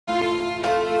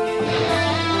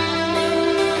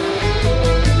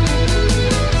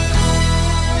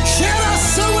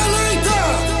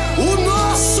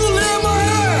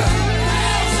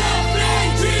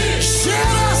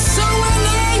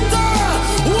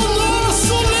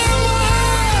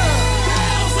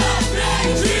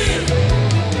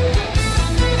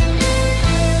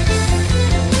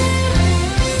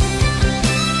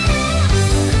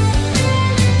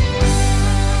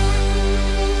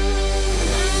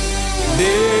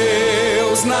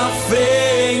Deus na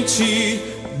frente,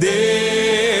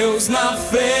 Deus na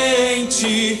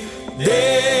frente,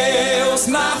 Deus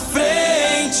na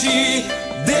frente,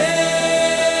 Deus.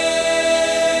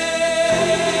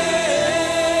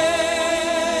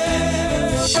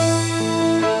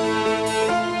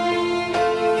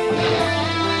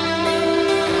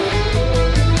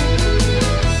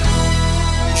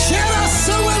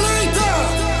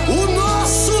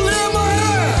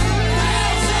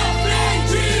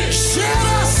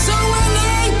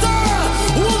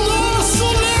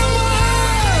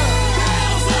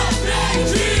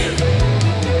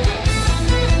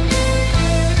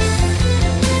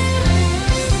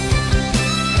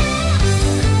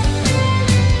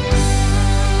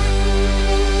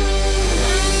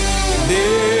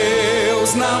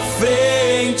 Deus na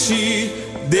frente,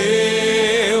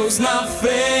 Deus na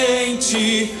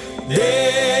frente,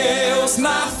 Deus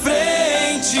na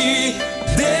frente,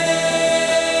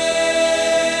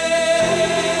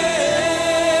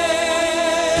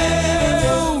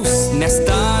 Deus.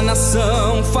 Nesta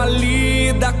nação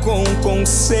falida com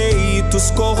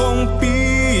conceitos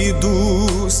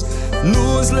corrompidos,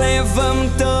 nos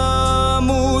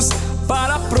levantamos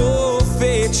para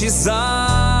profetizar.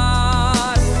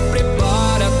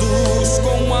 Preparados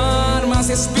com armas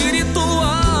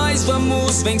espirituais,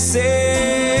 vamos vencer.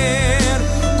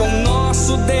 Com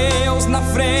nosso Deus na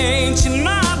frente,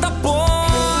 nada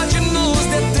pode nos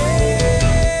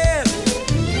deter.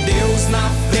 Deus na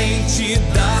frente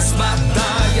das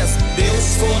batalhas,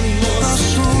 Deus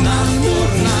conosco na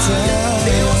fornalha.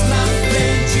 Deus na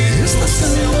frente do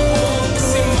seu povo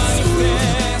se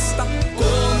manifesta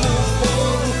como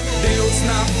fogo. Deus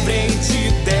na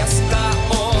frente desta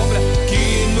obra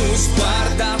que nos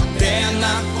guarda até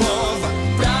na cova,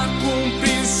 pra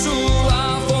cumprir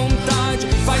sua vontade,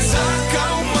 faz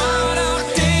acalmar a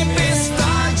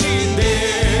tempestade.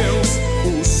 Deus,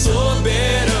 o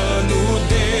soberano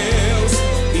Deus,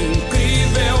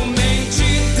 incrivelmente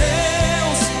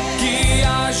Deus, que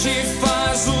age e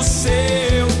faz o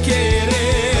seu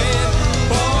querer.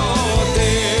 Oh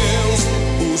Deus,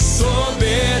 o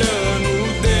soberano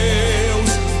Deus,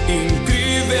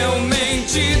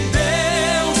 incrivelmente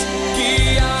Deus,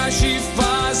 que age e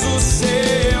faz o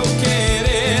seu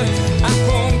querer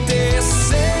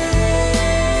acontecer.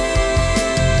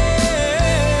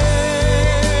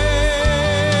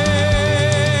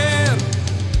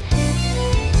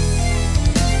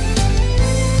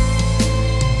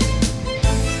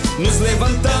 Nos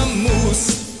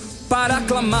levantamos para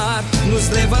clamar, nos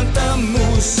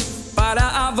levantamos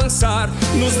para avançar,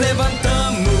 nos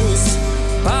levantamos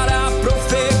para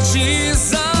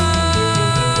profetizar.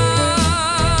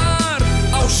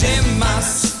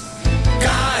 Algemas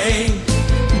caem,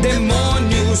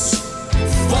 demônios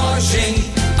fogem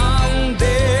a um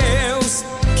Deus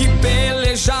que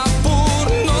peleja por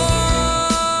nós.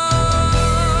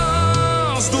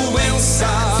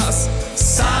 Doenças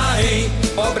saem,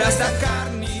 obras da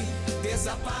carne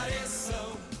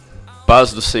desapareçam.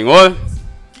 Paz do Senhor,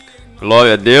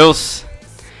 glória a Deus.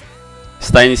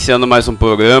 Está iniciando mais um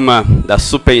programa da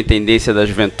Superintendência da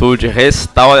Juventude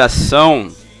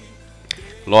Restauração.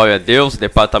 Glória a Deus,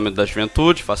 Departamento da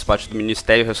Juventude, faz parte do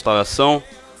Ministério Restauração,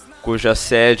 cuja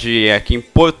sede é aqui em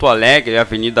Porto Alegre,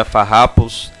 Avenida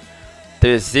Farrapos,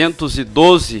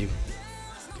 312,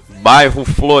 bairro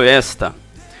Floresta.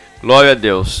 Glória a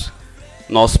Deus.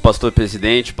 Nosso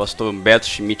pastor-presidente, pastor Humberto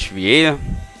Schmidt Vieira,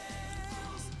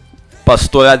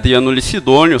 pastor Adriano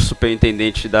Licidônio,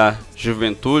 superintendente da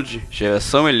Juventude,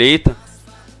 geração eleita.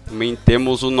 Também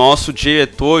temos o nosso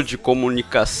diretor de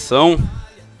comunicação,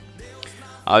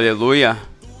 aleluia,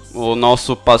 o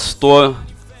nosso pastor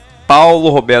Paulo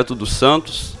Roberto dos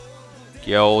Santos,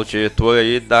 que é o diretor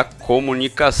aí da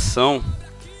comunicação.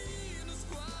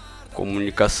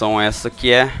 Comunicação essa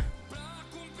que é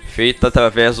feita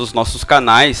através dos nossos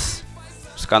canais,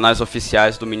 os canais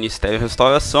oficiais do Ministério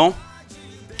Restauração.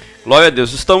 Glória a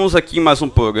Deus, estamos aqui em mais um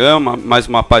programa, mais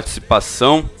uma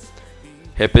participação,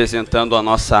 representando a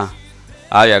nossa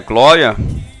área Glória,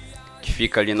 que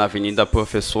fica ali na Avenida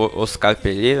Professor Oscar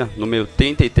Pereira, número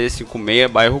 3356,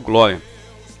 bairro Glória.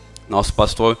 Nosso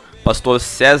pastor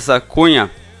César Cunha.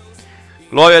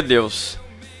 Glória a Deus.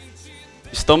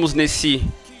 Estamos nesse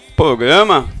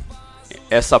programa,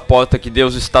 essa porta que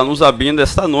Deus está nos abrindo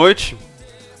esta noite.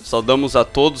 Saudamos a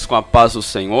todos com a paz do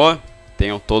Senhor.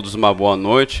 Tenham todos uma boa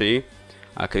noite aí.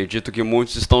 Acredito que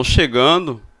muitos estão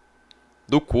chegando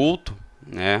do culto,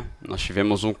 né? Nós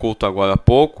tivemos um culto agora há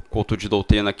pouco, culto de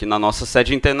doutrina aqui na nossa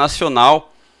sede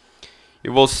internacional. E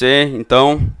você,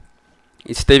 então,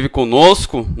 esteve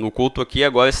conosco no culto aqui,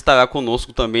 agora estará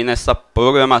conosco também nessa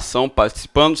programação,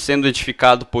 participando, sendo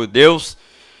edificado por Deus.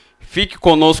 Fique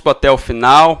conosco até o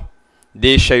final.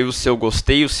 Deixa aí o seu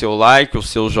gostei, o seu like, o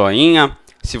seu joinha.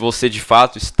 Se você de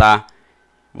fato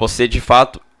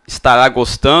estará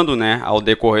gostando, né, ao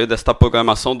decorrer desta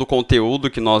programação, do conteúdo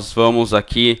que nós vamos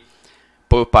aqui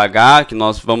propagar, que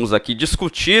nós vamos aqui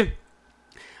discutir.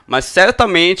 Mas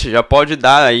certamente já pode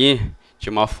dar aí de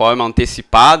uma forma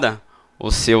antecipada o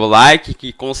seu like,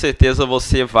 que com certeza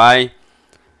você vai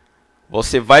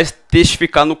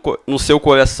testificar no seu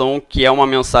coração que é uma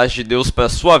mensagem de Deus para a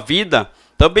sua vida.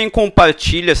 Também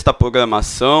compartilhe esta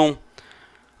programação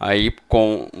aí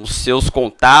com os seus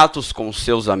contatos, com os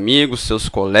seus amigos, seus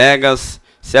colegas.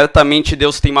 Certamente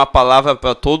Deus tem uma palavra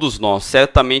para todos nós.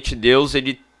 Certamente Deus,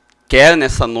 Ele quer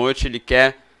nessa noite, Ele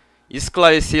quer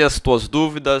esclarecer as tuas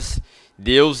dúvidas.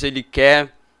 Deus, Ele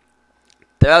quer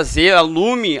trazer a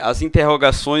lume as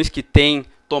interrogações que tem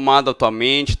tomado a tua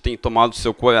mente, tem tomado o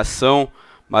seu coração.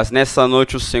 Mas nessa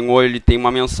noite o Senhor, Ele tem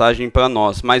uma mensagem para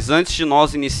nós. Mas antes de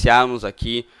nós iniciarmos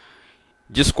aqui,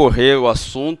 discorrer o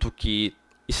assunto que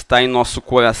está em nosso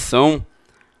coração,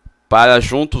 para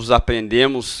juntos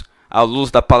aprendermos à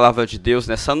luz da palavra de Deus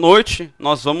nessa noite,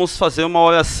 nós vamos fazer uma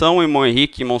oração, irmão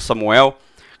Henrique, irmão Samuel.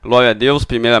 Glória a Deus,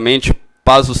 primeiramente,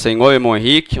 paz do Senhor, irmão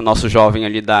Henrique, o nosso jovem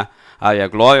ali da área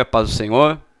Glória, paz do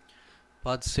Senhor.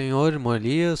 Paz do Senhor, irmão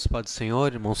Elias, paz do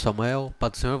Senhor, irmão Samuel,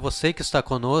 paz do Senhor, você que está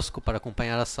conosco para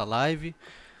acompanhar essa live,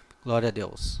 glória a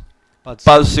Deus. Paz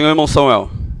do Senhor, irmão Samuel.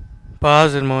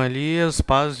 Paz, irmão Elias,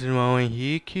 paz, irmão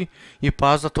Henrique, e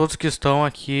paz a todos que estão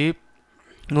aqui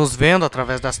nos vendo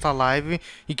através desta live,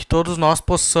 e que todos nós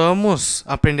possamos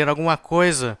aprender alguma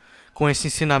coisa com esse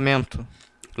ensinamento.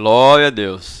 Glória a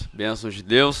Deus, bênçãos de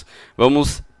Deus.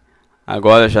 Vamos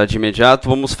agora, já de imediato,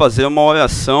 vamos fazer uma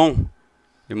oração,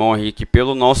 irmão Henrique,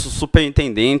 pelo nosso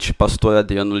superintendente, pastor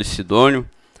Adriano Licidônio.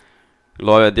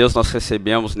 Glória a Deus, nós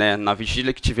recebemos, né, na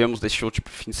vigília que tivemos deste último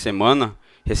fim de semana,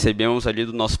 recebemos ali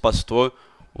do nosso pastor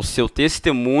o seu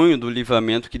testemunho do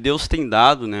livramento que Deus tem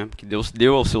dado, né, que Deus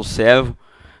deu ao seu servo,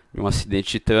 de um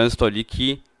acidente de trânsito ali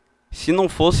que, se não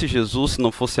fosse Jesus, se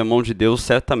não fosse a mão de Deus,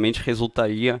 certamente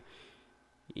resultaria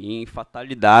em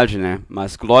fatalidade, né?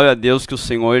 Mas glória a Deus que o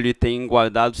Senhor, Ele tem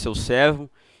guardado o seu servo.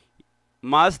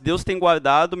 Mas Deus tem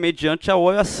guardado mediante a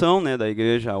oração, né, da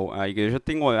igreja. A igreja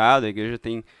tem orado, a igreja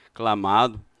tem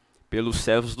clamado pelos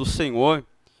servos do Senhor.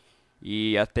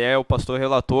 E até o pastor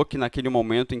relatou que naquele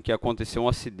momento em que aconteceu um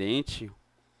acidente,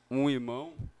 um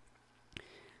irmão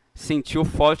sentiu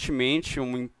fortemente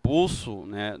um impulso,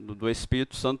 né, do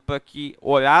Espírito Santo para que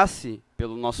orasse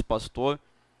pelo nosso pastor.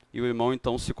 E o irmão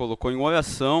então se colocou em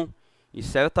oração e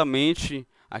certamente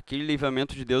aquele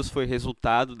livramento de Deus foi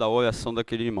resultado da oração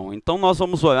daquele irmão. Então nós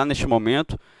vamos orar neste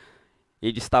momento.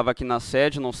 Ele estava aqui na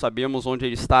sede, não sabemos onde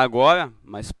ele está agora,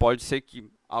 mas pode ser que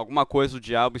alguma coisa o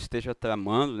diabo esteja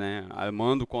tramando, né,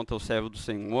 armando contra o servo do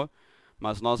Senhor.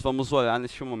 Mas nós vamos orar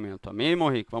neste momento. Amém, irmão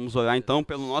Henrique? Vamos orar então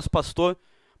pelo nosso pastor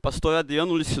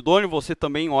Adriano Licidônio. Você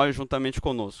também ore juntamente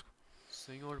conosco.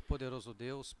 Senhor, poderoso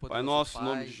Deus, poderoso Pai nosso, Pai, em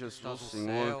nome de Jesus,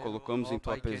 Senhor, céu, colocamos em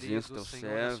Tua Pai presença, querido, Teu Senhor,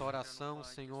 servo. nessa oração,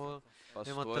 Senhor,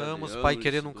 Pastor levantamos, Adriano Pai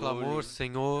querido, um Licidônio. clamor,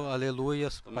 Senhor, aleluia,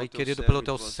 Toma Pai teu querido, servo pelo em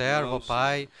Teu tuas servo, mãos,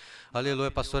 Pai,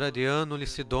 aleluia, pastor Adriano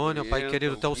Licidônio, Pai Orienta,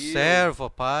 querido, Teu guia, servo,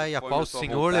 Pai, a conforme qual a o tua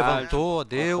Senhor vontade, levantou, ó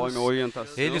Deus, conforme a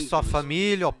orientação ele e do sua Teu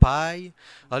família, ó Pai,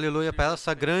 aleluia, para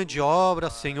essa grande obra,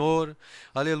 Senhor,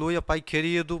 aleluia, Pai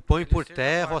querido, põe por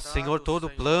terra, ó Senhor, todo o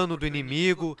plano do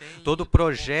inimigo, todo o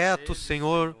projeto,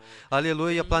 Senhor,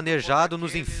 aleluia, planejado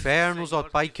nos infernos, ó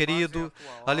Pai querido,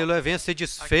 aleluia, venha ser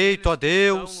desfeito, ó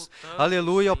Deus,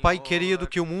 aleluia, ó Pai querido,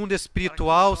 que o mundo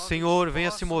espiritual, Senhor,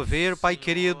 venha se mover, Pai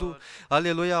querido,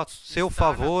 aleluia, a seu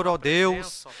favor, ó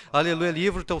Deus, aleluia,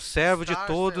 livra o Teu servo de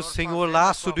todo, Senhor,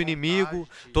 laço do inimigo,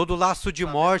 todo laço de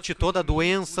morte, toda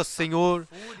doença, Senhor,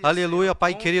 aleluia,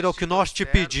 Pai querido, é o que nós Te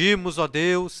pedimos, ó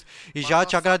Deus, e já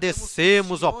Te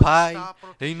agradecemos, ó Pai,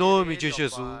 em nome de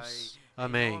Jesus,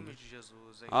 amém.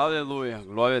 Aleluia,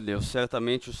 glória a Deus.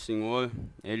 Certamente o Senhor,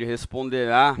 Ele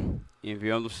responderá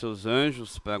enviando os seus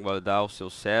anjos para guardar o seu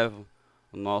servo,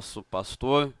 o nosso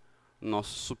pastor, o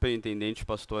nosso superintendente,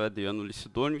 pastor Adriano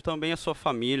Licidônio, e também a sua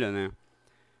família, né?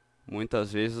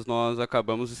 Muitas vezes nós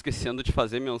acabamos esquecendo de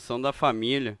fazer menção da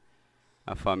família.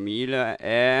 A família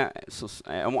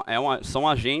são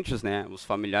agentes, né? Os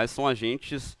familiares são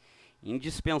agentes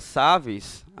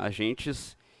indispensáveis,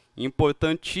 agentes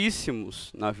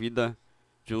importantíssimos na vida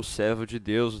de um servo de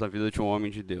Deus, na vida de um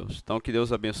homem de Deus. Então que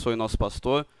Deus abençoe nosso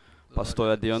pastor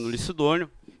Adriano Licidônio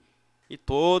e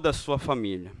toda a sua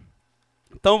família.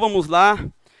 Então vamos lá,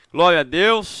 glória a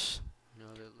Deus.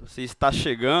 você está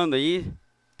chegando aí,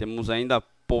 temos ainda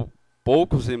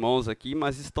poucos irmãos aqui,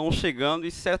 mas estão chegando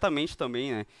e certamente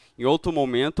também, né, em outro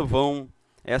momento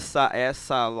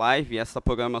essa live, essa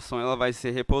programação, ela vai ser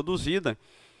reproduzida.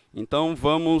 Então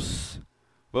vamos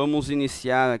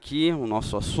iniciar aqui o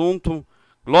nosso assunto.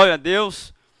 Glória a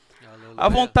Deus. Aleluia. A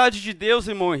vontade de Deus,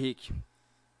 irmão Henrique.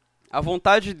 A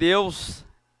vontade de Deus,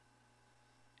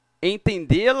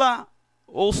 entendê-la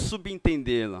ou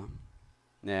subentendê-la,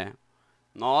 né?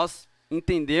 Nós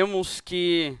entendemos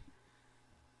que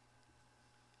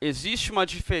existe uma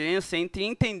diferença entre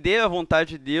entender a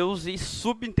vontade de Deus e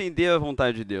subentender a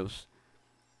vontade de Deus.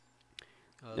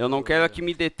 Eu não quero aqui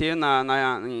me deter na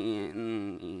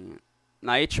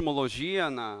etimologia,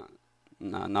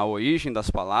 na origem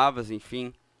das palavras,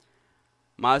 enfim.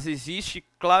 Mas existe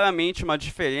claramente uma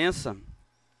diferença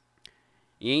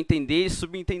em entender e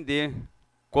subentender.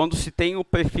 Quando se tem o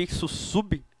prefixo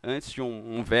sub antes de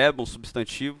um verbo, um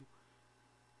substantivo,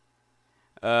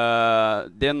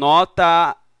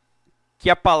 denota que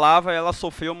a palavra ela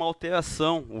sofreu uma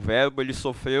alteração. O verbo ele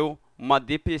sofreu uma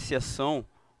depreciação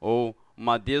ou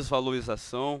uma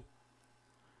desvalorização.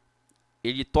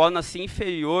 Ele torna-se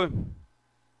inferior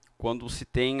quando se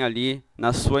tem ali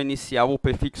na sua inicial o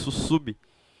prefixo sub.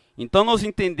 Então nós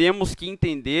entendemos que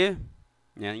entender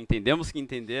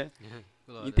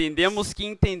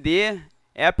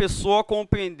é a pessoa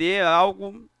compreender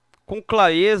algo com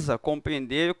clareza,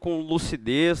 compreender com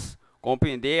lucidez,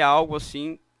 compreender algo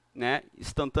assim, né,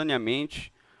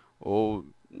 instantaneamente, ou,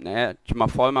 né, de uma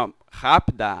forma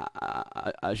rápida,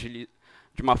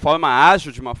 de uma forma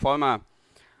ágil, de uma forma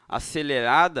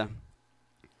acelerada.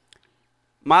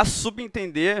 Mas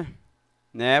subentender,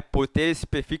 né, por ter esse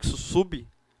prefixo sub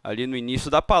ali no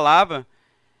início da palavra,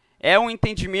 é um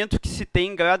entendimento que se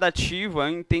tem gradativo, é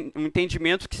um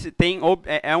entendimento que se tem,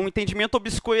 é um entendimento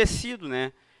obscurecido,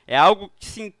 né? É algo que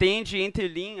se entende entre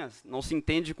linhas, não se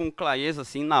entende com clareza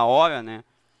assim na hora, né?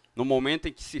 No momento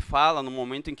em que se fala, no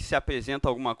momento em que se apresenta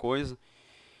alguma coisa.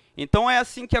 Então é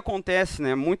assim que acontece,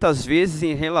 né? Muitas vezes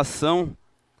em relação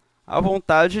à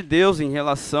vontade de Deus, em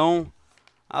relação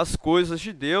às coisas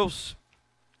de Deus,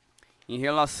 em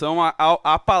relação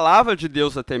à palavra de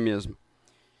Deus até mesmo.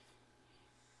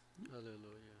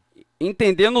 Aleluia.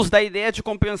 Entender-nos da ideia de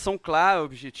compreensão clara,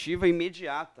 objetiva e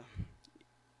imediata,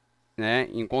 né?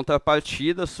 Em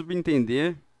contrapartida,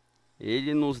 subentender,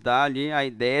 ele nos dá ali a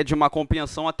ideia de uma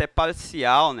compreensão até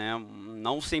parcial, né?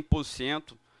 Não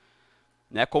 100%.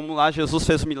 Né? Como lá Jesus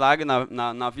fez o milagre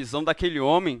na visão daquele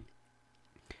homem.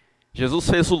 Jesus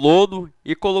fez o lodo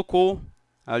e colocou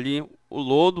ali o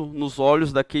lodo nos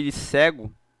olhos daquele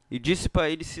cego e disse para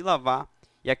ele se lavar.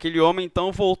 E aquele homem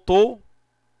então voltou,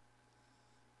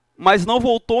 mas não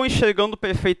voltou enxergando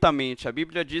perfeitamente. A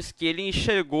Bíblia diz que ele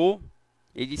enxergou,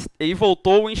 ele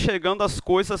voltou enxergando as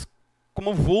coisas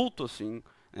como vulto, assim,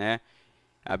 né?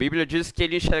 A Bíblia diz que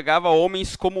ele enxergava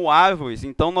homens como árvores.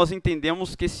 Então nós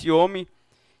entendemos que esse homem,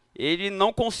 ele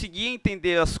não conseguia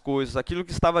entender as coisas, aquilo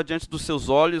que estava diante dos seus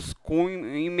olhos com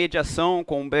imediação,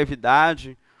 com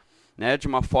brevidade, né, de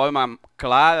uma forma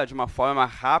clara, de uma forma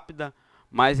rápida,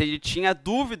 mas ele tinha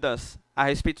dúvidas a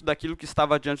respeito daquilo que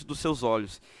estava diante dos seus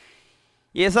olhos.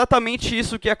 E é exatamente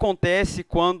isso que acontece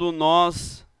quando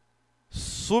nós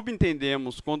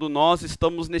subentendemos, quando nós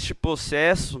estamos neste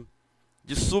processo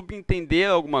de subentender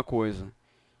alguma coisa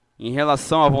em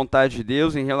relação à vontade de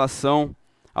Deus, em relação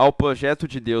ao projeto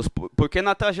de Deus. Porque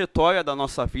na trajetória da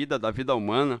nossa vida, da vida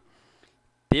humana,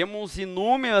 temos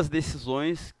inúmeras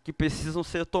decisões que precisam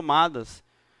ser tomadas,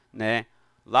 né?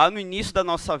 Lá no início da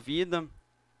nossa vida,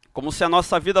 como se a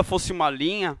nossa vida fosse uma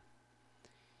linha,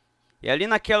 e ali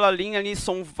naquela linha ali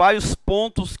são vários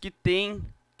pontos que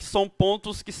são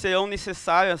pontos que serão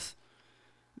necessárias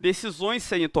decisões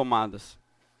serem tomadas.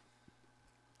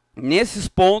 Nesses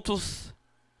pontos,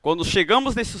 quando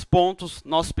chegamos nesses pontos,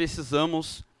 nós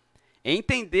precisamos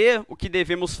entender o que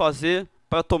devemos fazer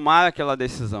para tomar aquela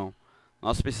decisão.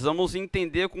 Nós precisamos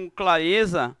entender com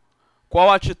clareza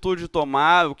qual atitude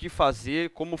tomar, o que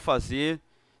fazer, como fazer,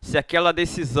 se aquela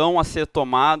decisão a ser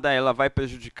tomada, ela vai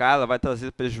prejudicar, ela vai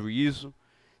trazer prejuízo,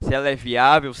 se ela é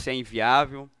viável, se é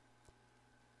inviável.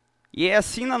 E é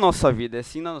assim na nossa vida, é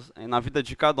assim na vida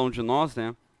de cada um de nós,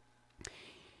 né?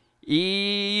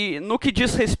 E no que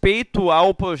diz respeito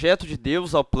ao projeto de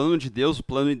Deus, ao plano de Deus, o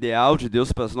plano ideal de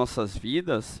Deus para as nossas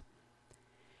vidas,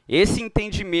 esse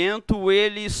entendimento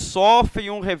ele sofre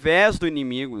um revés do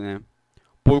inimigo, né?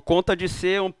 Por conta de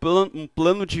ser um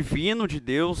plano divino de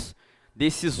Deus,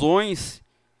 decisões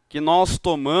que nós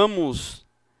tomamos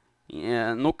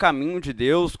no caminho de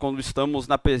Deus, quando estamos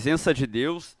na presença de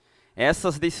Deus,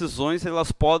 essas decisões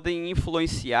elas podem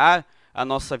influenciar a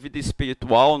nossa vida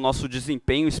espiritual, o nosso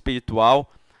desempenho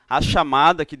espiritual, a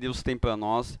chamada que Deus tem para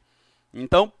nós.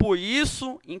 Então, por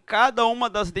isso, em cada uma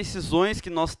das decisões que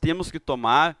nós temos que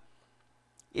tomar,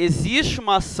 existe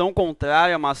uma ação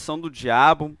contrária, uma ação do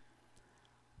diabo,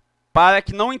 para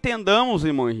que não entendamos,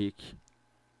 irmão Henrique,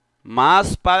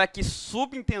 mas para que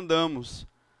subentendamos,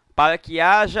 para que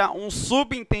haja um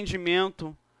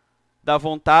subentendimento da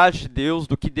vontade de Deus,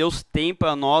 do que Deus tem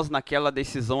para nós naquela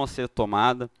decisão a ser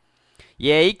tomada. E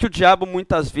é aí que o diabo,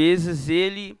 muitas vezes,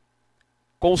 ele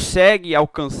consegue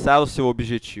alcançar o seu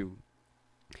objetivo.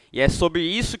 E é sobre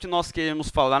isso que nós queremos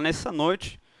falar nessa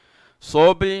noite,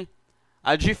 sobre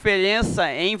a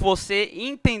diferença em você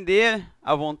entender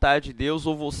a vontade de Deus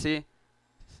ou você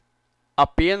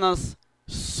apenas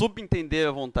subentender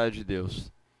a vontade de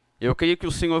Deus. Eu creio que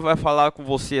o Senhor vai falar com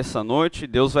você essa noite,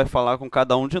 Deus vai falar com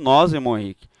cada um de nós, irmão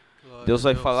Henrique. Deus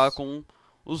vai falar com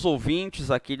os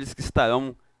ouvintes, aqueles que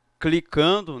estarão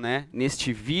clicando, né,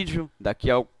 neste vídeo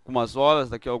daqui a algumas horas,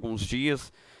 daqui a alguns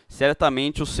dias.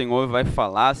 Certamente o Senhor vai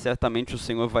falar, certamente o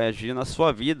Senhor vai agir na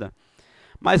sua vida.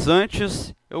 Mas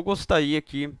antes, eu gostaria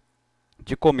aqui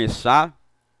de começar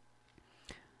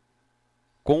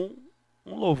com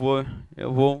um louvor.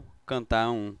 Eu vou cantar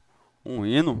um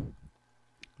hino.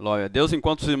 Glória a Deus.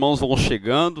 Enquanto os irmãos vão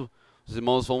chegando, os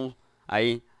irmãos vão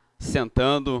aí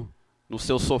sentando no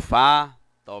seu sofá,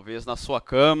 talvez na sua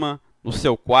cama, no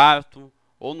seu quarto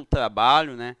ou no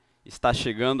trabalho, né? Está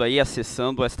chegando aí,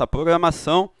 acessando esta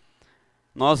programação.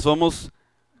 Nós vamos,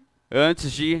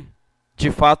 antes de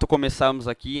fato começarmos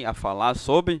aqui a falar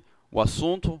sobre o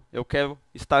assunto, eu quero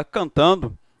estar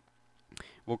cantando.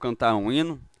 Vou cantar um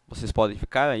hino, vocês podem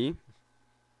ficar aí.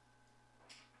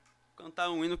 Vou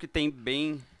cantar um hino que tem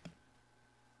bem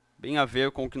a ver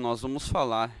com o que nós vamos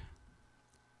falar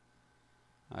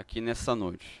aqui nessa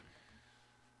noite.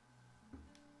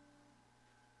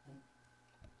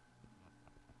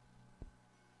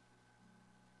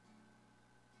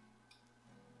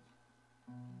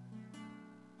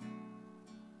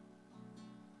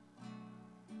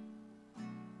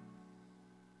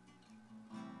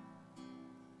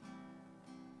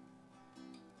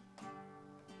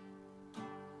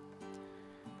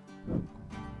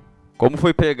 Como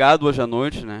foi pregado hoje à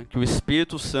noite, né, que o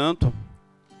Espírito Santo,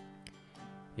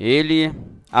 ele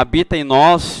habita em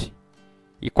nós,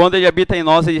 e quando ele habita em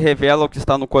nós, ele revela o que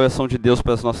está no coração de Deus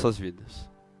para as nossas vidas.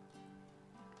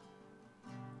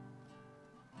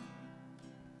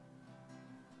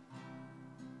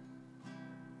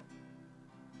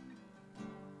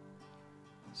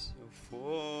 Se eu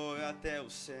for até o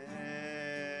céu,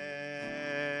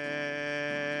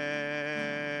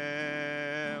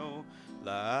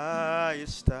 lá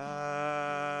estás.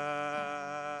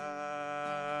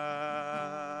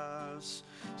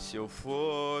 Se eu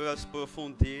for às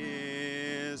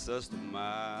profundezas do mar,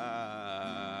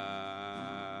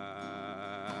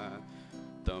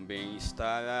 também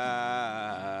estarás.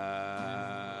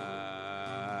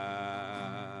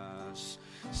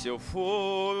 Se eu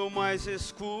for o mais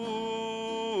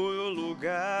escuro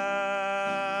lugar,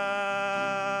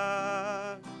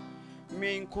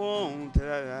 me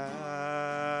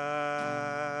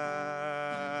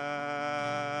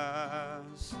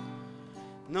encontrarás.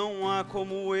 Não há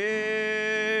como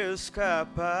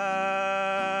escapar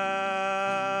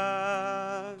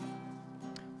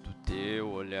do teu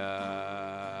olhar.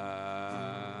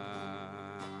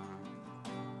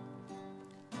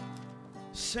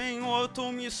 Senhor,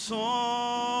 tu me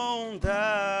sondas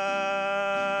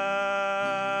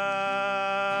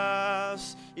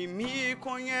e me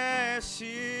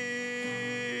conheces.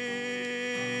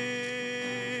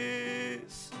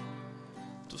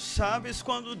 Tu sabes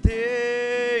quando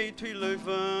deito e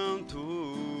levanto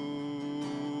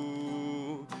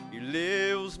e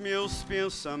lê os meus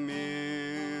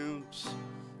pensamentos.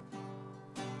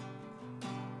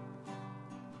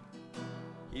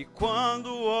 E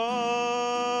quando olho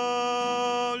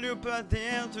para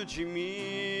dentro de mim,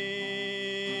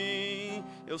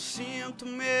 eu sinto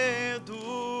medo,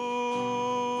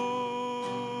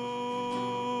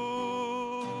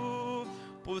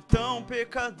 por tão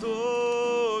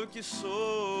pecador que sou,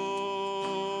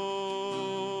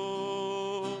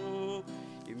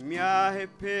 e me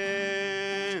arrependo.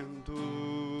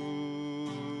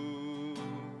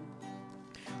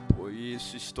 Por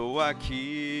isso estou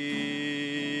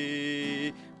aqui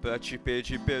para te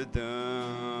pedir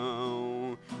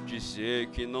perdão, dizer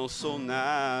que não sou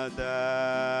nada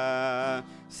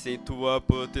sem tua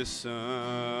proteção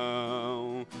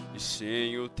e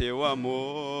sem o teu amor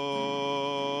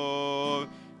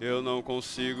eu não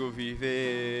consigo viver.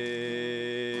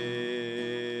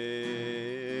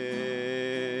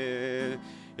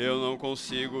 Eu não consigo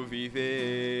consigo viver.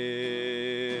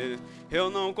 Eu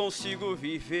não consigo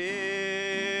viver.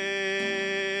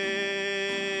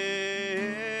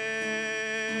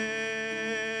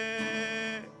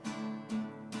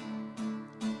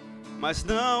 Mas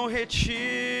não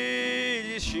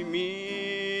retires de mim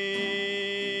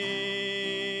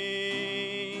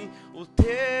o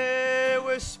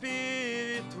teu Espírito.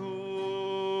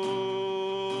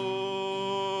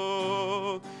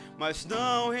 Mas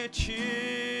não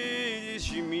retires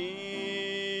de mim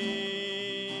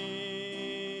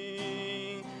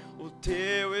o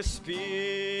teu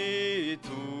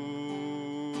Espírito.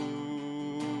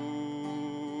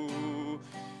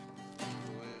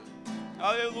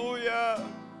 Aleluia!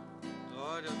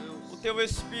 Glória a Deus. O teu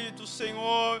Espírito,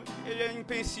 Senhor, ele é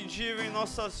imprescindível em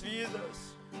nossas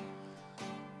vidas.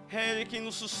 É Ele quem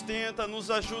nos sustenta,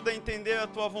 nos ajuda a entender a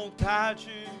tua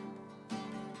vontade.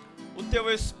 O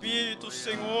teu Espírito,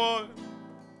 Senhor,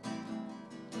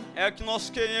 é o que nós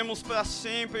queremos para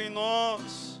sempre em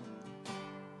nós.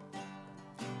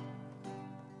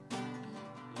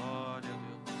 Glória a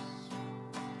Deus.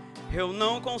 Eu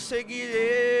não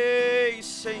conseguirei,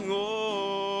 Senhor,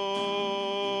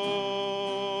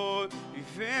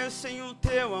 viver sem o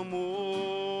teu amor.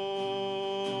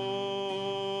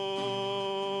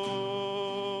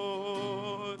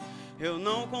 Eu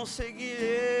não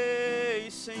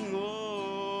conseguirei, Senhor,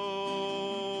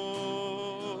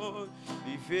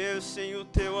 viver sem o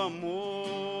teu amor.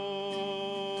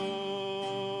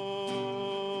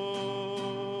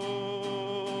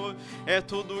 É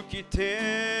tudo que tenho,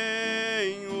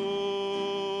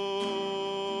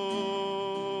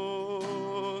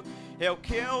 é o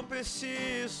que eu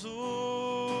preciso.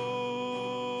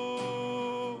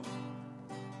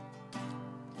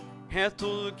 É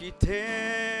tudo que tenho,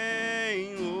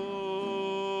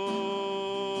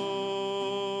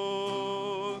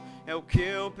 é o que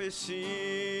eu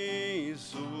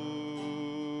preciso.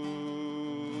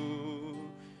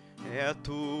 É a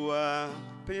tua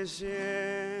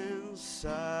presença.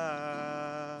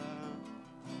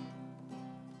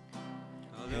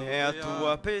 É a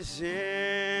tua presença.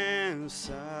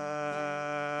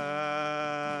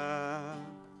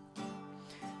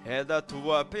 É da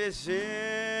tua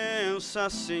presença,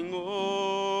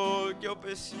 Senhor, que eu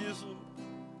preciso.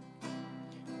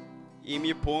 E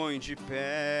me põe de pé.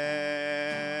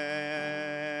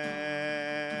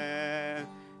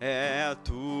 É a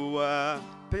tua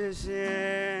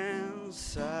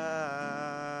presença.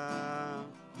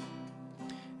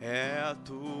 É a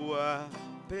tua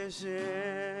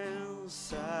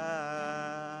presença.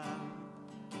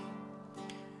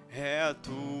 É a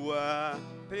tua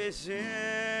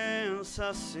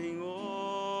presença, Senhor,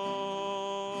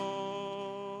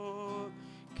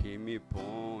 que me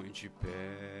põe de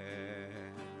pé.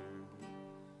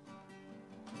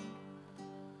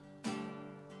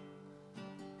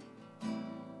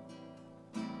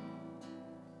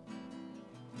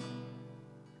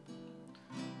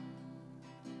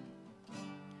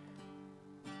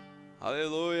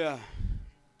 Aleluia.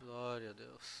 Glória a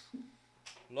Deus.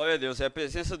 Glória a Deus, é a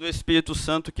presença do Espírito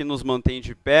Santo que nos mantém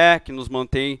de pé, que nos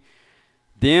mantém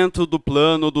dentro do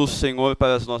plano do Senhor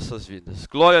para as nossas vidas.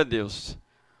 Glória a Deus,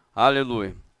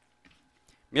 aleluia.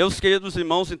 Meus queridos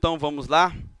irmãos, então vamos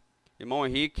lá. Irmão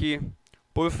Henrique,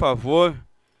 por favor,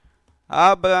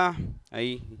 abra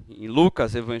aí em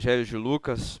Lucas, Evangelho de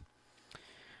Lucas,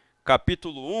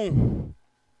 capítulo 1,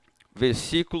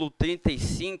 versículo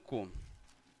 35.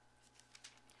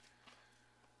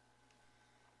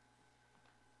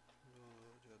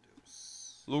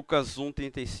 Lucas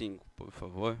 1:35, por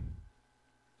favor.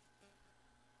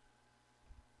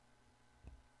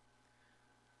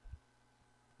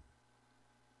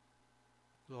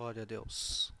 Glória a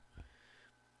Deus.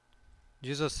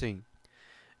 Diz assim: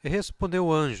 E respondeu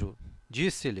o anjo,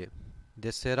 disse-lhe: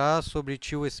 Descerá sobre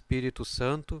ti o Espírito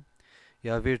Santo, e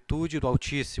a virtude do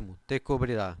Altíssimo te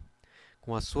cobrirá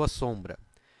com a sua sombra.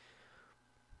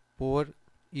 Por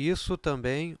isso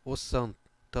também o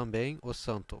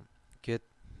santo,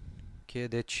 que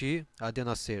de ti há de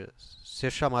nascer, se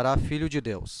chamará Filho de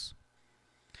Deus.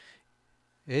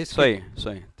 Isso aí,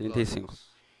 35.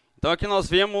 Então aqui nós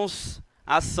vemos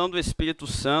a ação do Espírito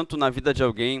Santo na vida de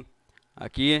alguém.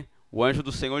 Aqui o anjo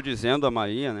do Senhor dizendo a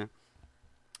Maria, né,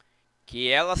 que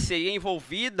ela seria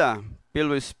envolvida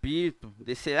pelo Espírito,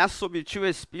 descerá sobre ti o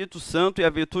Espírito Santo e a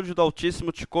virtude do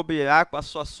Altíssimo te cobrirá com a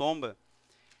sua sombra.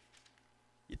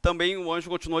 E também o anjo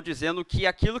continuou dizendo que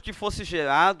aquilo que fosse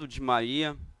gerado de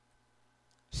Maria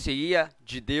seria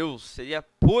de Deus, seria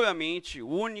puramente,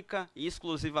 única e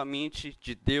exclusivamente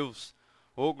de Deus.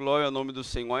 Oh, glória ao nome do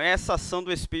Senhor. É essa ação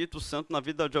do Espírito Santo na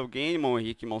vida de alguém, irmão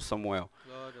Henrique, irmão Samuel.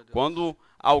 Quando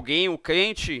alguém, o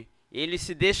crente, ele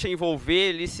se deixa envolver,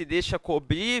 ele se deixa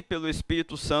cobrir pelo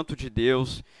Espírito Santo de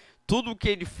Deus. Tudo o que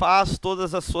ele faz,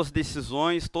 todas as suas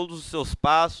decisões, todos os seus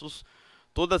passos,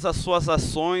 todas as suas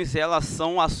ações, elas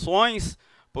são ações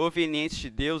provenientes de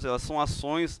Deus, elas são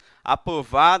ações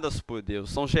aprovadas por Deus,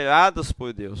 são geradas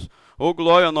por Deus. Oh,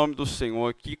 glória ao nome do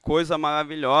Senhor, que coisa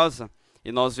maravilhosa.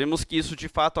 E nós vemos que isso de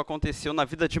fato aconteceu na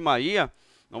vida de Maria.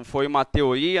 Não foi uma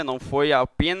teoria, não foi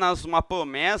apenas uma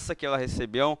promessa que ela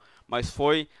recebeu, mas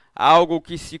foi algo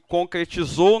que se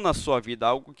concretizou na sua vida,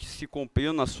 algo que se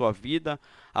cumpriu na sua vida,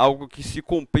 algo que se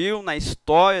cumpriu na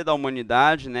história da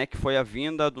humanidade, né, que foi a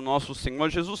vinda do nosso Senhor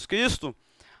Jesus Cristo.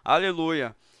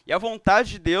 Aleluia. E a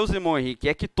vontade de Deus, irmão Henrique,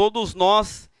 é que todos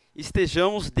nós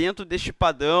estejamos dentro deste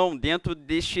padrão, dentro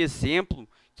deste exemplo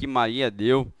que Maria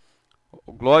deu.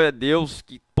 Glória a Deus,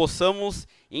 que possamos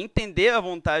entender a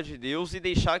vontade de Deus e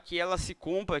deixar que ela se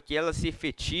cumpra, que ela se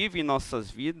efetive em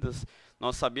nossas vidas.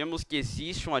 Nós sabemos que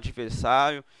existe um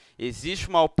adversário, existe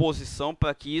uma oposição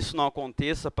para que isso não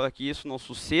aconteça, para que isso não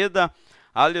suceda.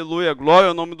 Aleluia, glória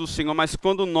ao nome do Senhor. Mas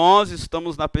quando nós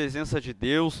estamos na presença de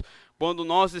Deus, quando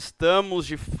nós estamos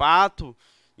de fato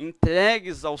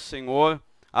entregues ao Senhor,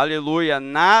 aleluia,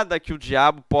 nada que o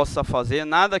diabo possa fazer,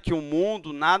 nada que o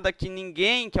mundo, nada que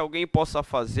ninguém, que alguém possa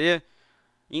fazer,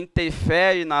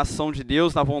 interfere na ação de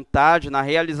Deus, na vontade, na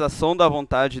realização da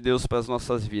vontade de Deus para as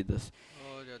nossas vidas.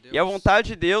 E a vontade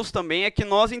de Deus também é que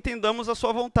nós entendamos a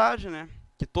sua vontade, né?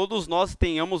 Que todos nós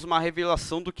tenhamos uma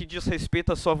revelação do que diz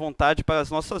respeito à sua vontade para as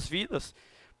nossas vidas.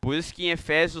 Por isso que em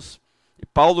Efésios,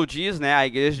 Paulo diz, né, à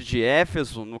igreja de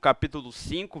Éfeso, no capítulo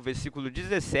 5, versículo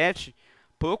 17,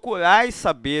 procurai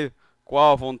saber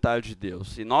qual a vontade de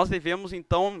Deus. E nós devemos,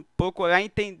 então, procurar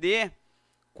entender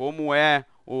como é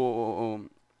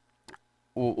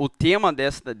o tema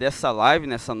dessa live,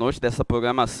 nessa noite, dessa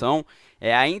programação,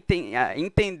 é a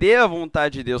entender a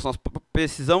vontade de Deus. Nós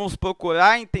precisamos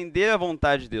procurar entender a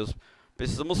vontade de Deus.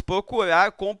 Precisamos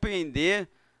procurar compreender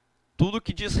tudo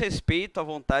que diz respeito à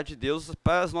vontade de Deus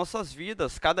para as nossas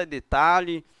vidas. Cada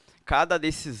detalhe, cada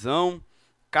decisão,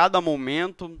 cada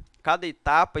momento, cada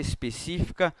etapa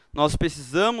específica, nós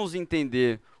precisamos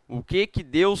entender o que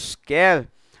Deus quer.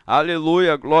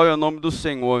 Aleluia, glória ao nome do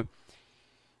Senhor.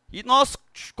 E nós,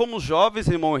 como jovens,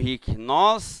 irmão Henrique,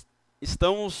 nós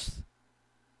estamos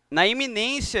na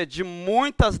iminência de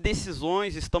muitas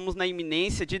decisões, estamos na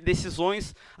iminência de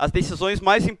decisões, as decisões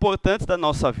mais importantes da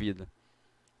nossa vida,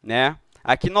 né?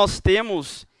 Aqui nós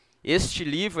temos este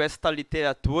livro, esta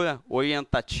literatura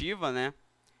orientativa, né?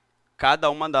 Cada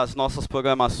uma das nossas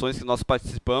programações que nós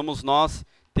participamos, nós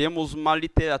temos uma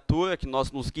literatura que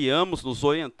nós nos guiamos, nos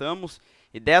orientamos,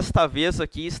 e desta vez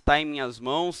aqui está em minhas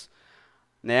mãos,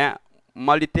 né,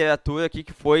 uma literatura aqui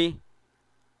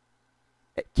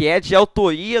que é de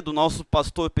autoria do nosso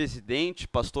pastor-presidente,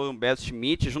 pastor Humberto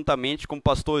Schmidt, juntamente com o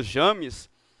pastor James,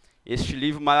 este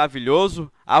livro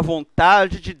maravilhoso, A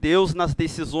Vontade de Deus nas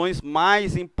Decisões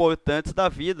Mais Importantes da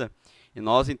Vida. E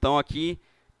nós, então, aqui,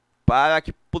 para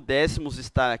que pudéssemos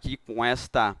estar aqui com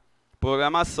esta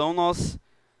programação, nós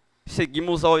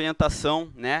seguimos a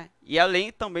orientação, né? E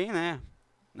além também, né?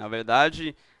 Na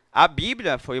verdade, a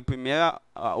Bíblia foi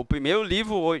o primeiro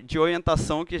livro de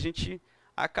orientação que a gente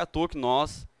acatou, que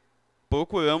nós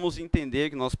procuramos entender,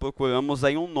 que nós procuramos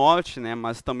aí um norte, né?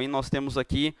 Mas também nós temos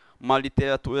aqui uma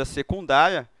literatura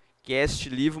secundária, que é este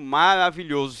livro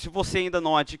maravilhoso. Se você ainda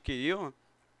não adquiriu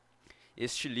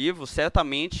este livro,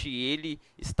 certamente ele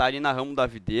está ali na Ramo da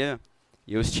Videira.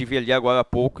 Eu estive ali agora há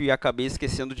pouco e acabei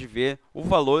esquecendo de ver o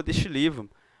valor deste livro,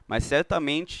 mas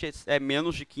certamente é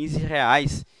menos de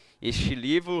R$15. Este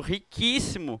livro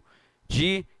riquíssimo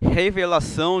de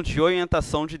revelação, de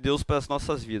orientação de Deus para as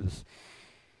nossas vidas.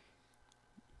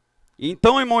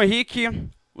 Então, irmão Henrique,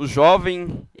 o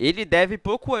jovem, ele deve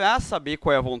procurar saber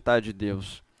qual é a vontade de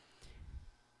Deus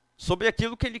sobre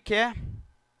aquilo que ele quer.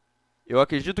 Eu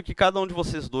acredito que cada um de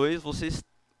vocês dois, vocês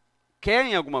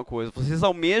querem alguma coisa, vocês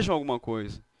almejam alguma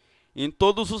coisa, em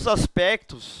todos os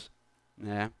aspectos,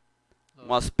 né?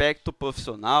 Um aspecto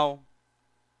profissional,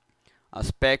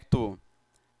 aspecto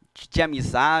de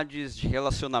amizades, de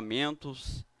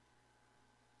relacionamentos,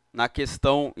 na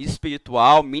questão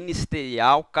espiritual,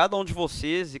 ministerial, cada um de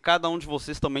vocês e cada um de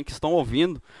vocês também que estão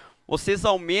ouvindo, vocês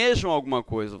almejam alguma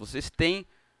coisa, vocês têm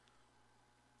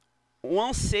um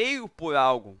anseio por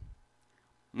algo.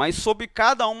 Mas sobre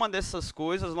cada uma dessas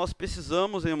coisas, nós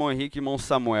precisamos, irmão Henrique e irmão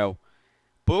Samuel,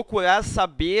 procurar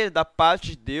saber da parte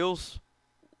de Deus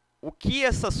o que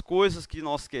essas coisas que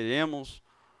nós queremos,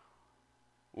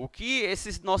 o que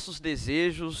esses nossos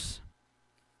desejos,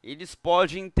 eles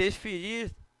podem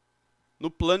interferir no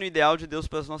plano ideal de Deus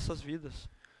para as nossas vidas.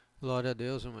 Glória a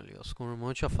Deus, irmão Elias. Como o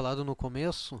irmão tinha falado no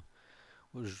começo,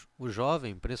 o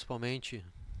jovem, principalmente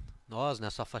nós,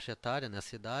 nessa faixa etária,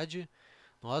 nessa idade,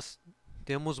 nós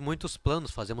temos muitos planos,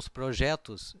 fazemos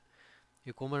projetos.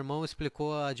 E como o irmão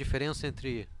explicou a diferença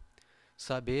entre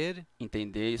saber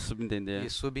Entender e subentender. e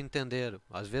subentender.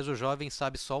 Às vezes o jovem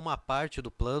sabe só uma parte do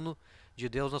plano de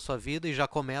Deus na sua vida e já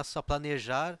começa a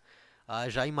planejar, a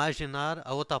já imaginar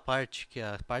a outra parte, que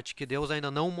é a parte que Deus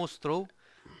ainda não mostrou,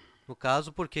 no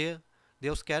caso, porque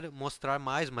Deus quer mostrar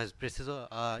mais, mas precisa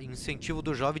a incentivo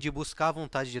do jovem de buscar a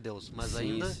vontade de Deus. Mas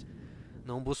Sim, ainda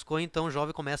não buscou, então o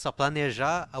jovem começa a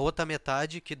planejar a outra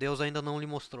metade que Deus ainda não lhe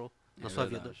mostrou na sua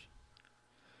vida. verdade.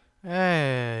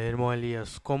 Irmão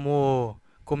Elias, como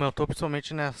eu tô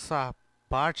principalmente nessa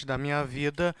parte da minha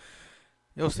vida,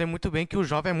 eu sei muito bem que o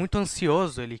jovem é muito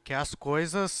ansioso, ele quer as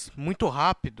coisas muito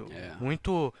rápido, É.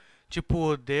 muito,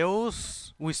 tipo,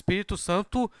 Deus, o Espírito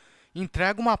Santo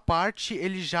entrega uma parte,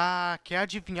 ele já quer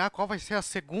adivinhar qual vai ser a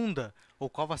segunda, ou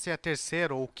qual vai ser a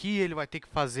terceira, ou o que ele vai ter que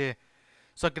fazer.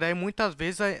 Só que daí muitas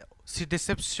vezes se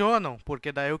decepcionam,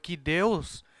 porque daí o que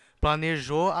Deus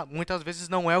planejou, muitas vezes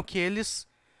não é o que eles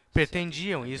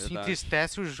pretendiam. é Isso verdade.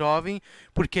 entristece o jovem,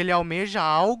 porque ele almeja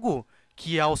algo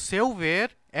que, ao seu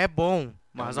ver, é bom,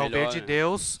 mas ao ver melhor, de né?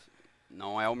 Deus,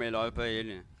 Não é o melhor para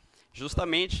ele.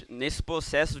 Justamente nesse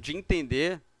processo de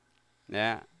entender,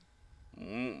 né?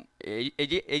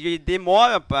 Ele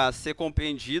demora para ser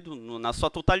compreendido na sua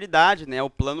totalidade, né? O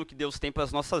plano que Deus tem para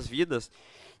as nossas vidas.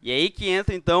 E é aí que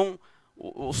entra então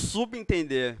o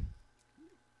subentender,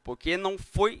 porque não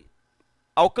foi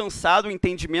alcançado o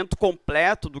entendimento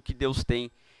completo do que Deus tem.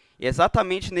 E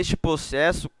exatamente neste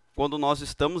processo, quando nós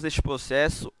estamos neste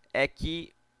processo, é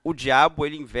que o diabo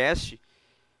ele investe.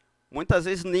 Muitas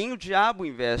vezes nem o diabo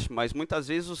investe, mas muitas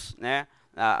vezes né,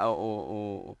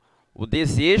 o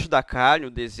desejo da carne,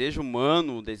 o desejo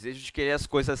humano, o desejo de querer as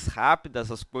coisas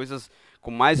rápidas, as coisas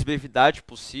com mais brevidade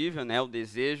possível, né,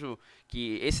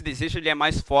 esse desejo ele é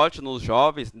mais forte nos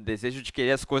jovens, o desejo de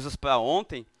querer as coisas para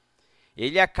ontem,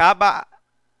 ele acaba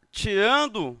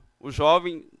tirando o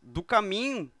jovem do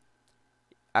caminho,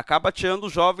 acaba tirando o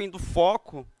jovem do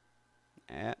foco.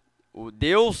 O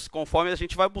Deus, conforme a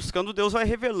gente vai buscando, Deus vai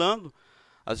revelando.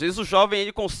 Às vezes o jovem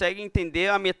ele consegue entender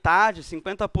a metade,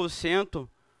 50%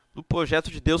 do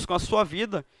projeto de Deus com a sua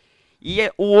vida. E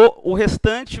o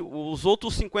restante, os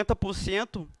outros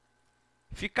 50%,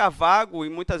 fica vago e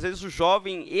muitas vezes o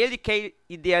jovem, ele quer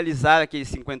idealizar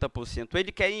aqueles 50%,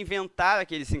 ele quer inventar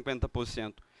aqueles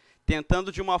 50%,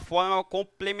 tentando de uma forma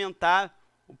complementar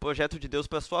o projeto de Deus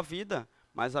para a sua vida.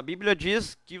 Mas a Bíblia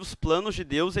diz que os planos de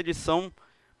Deus, eles são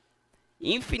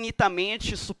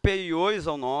infinitamente superiores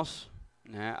ao nosso,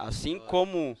 né? Assim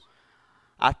como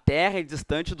a terra é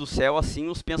distante do céu, assim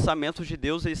os pensamentos de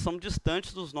Deus eles são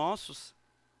distantes dos nossos,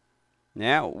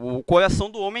 né? O coração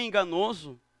do homem é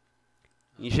enganoso.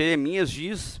 Em Jeremias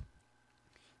diz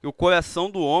que o coração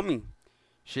do homem,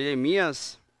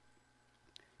 Jeremias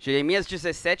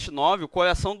 17:9, o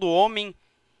coração do homem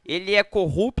ele é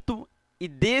corrupto e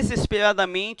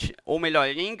desesperadamente, ou melhor,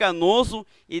 ele é enganoso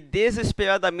e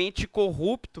desesperadamente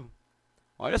corrupto.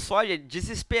 Olha só, ele é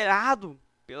desesperado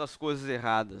pelas coisas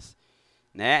erradas,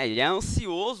 né? Ele é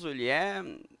ansioso, ele é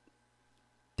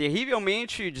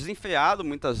terrivelmente desenfreado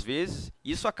muitas vezes.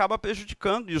 Isso acaba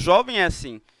prejudicando, e o jovem é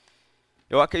assim.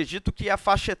 Eu acredito que a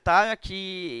faixa etária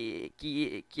que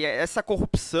essa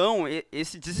corrupção,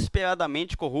 esse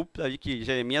desesperadamente corrupto ali que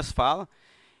Jeremias fala,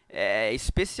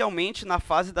 especialmente na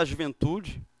fase da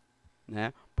juventude,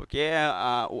 né? Porque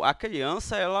a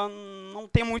criança ela não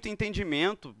tem muito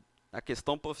entendimento da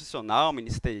questão profissional,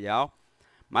 ministerial,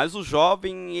 mas o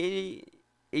jovem ele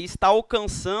está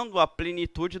alcançando a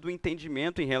plenitude do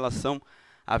entendimento em relação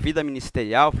à vida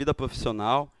ministerial, vida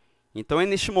profissional. Então é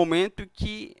neste momento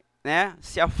que, né,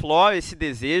 se aflora esse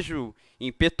desejo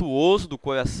impetuoso do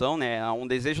coração, né, um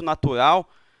desejo natural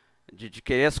de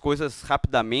querer as coisas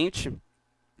rapidamente.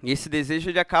 E esse desejo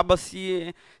ele acaba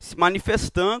se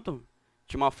manifestando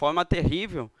de uma forma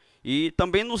terrível. E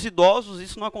também nos idosos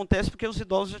isso não acontece porque os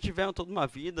idosos já tiveram toda uma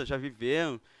vida, já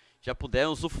viveram, já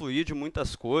puderam usufruir de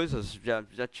muitas coisas,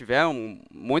 já tiveram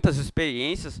muitas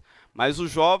experiências. Mas o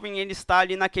jovem ele está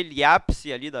ali naquele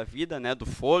ápice ali da vida, né, do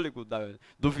fôlego,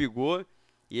 do vigor.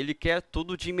 E ele quer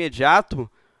tudo de imediato.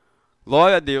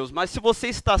 Glória a Deus. Mas se você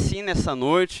está assim nessa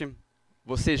noite,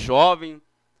 você jovem,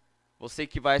 você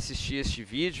que vai assistir este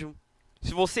vídeo,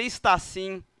 se você está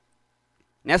assim,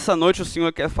 nessa noite o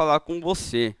Senhor quer falar com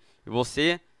você. E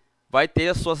você vai ter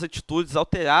as suas atitudes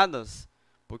alteradas,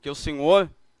 porque o Senhor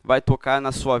vai tocar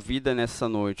na sua vida nessa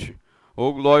noite.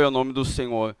 Oh, glória ao nome do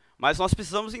Senhor. Mas nós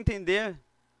precisamos entender,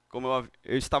 como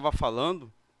eu estava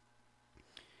falando,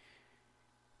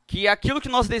 que aquilo que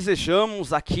nós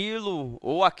desejamos, aquilo,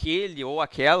 ou aquele, ou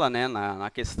aquela, né, na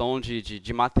questão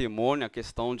de matrimônio, a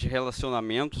questão de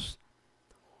relacionamentos,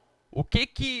 o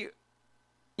que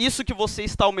isso que você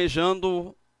está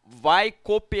almejando vai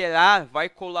cooperar, vai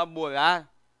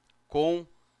colaborar com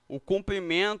o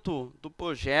cumprimento do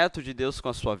projeto de Deus com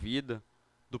a sua vida,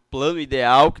 do plano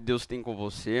ideal que Deus tem com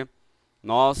você.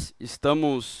 Nós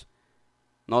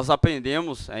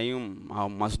aprendemos aí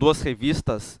umas 2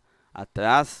 revistas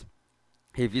atrás,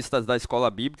 revistas da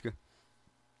Escola Bíblica,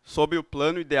 sobre o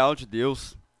plano ideal de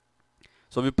Deus,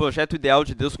 sobre o projeto ideal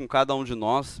de Deus com cada um de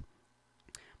nós.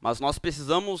 Mas nós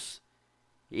precisamos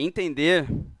entender,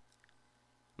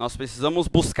 nós precisamos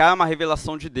buscar uma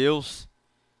revelação de Deus.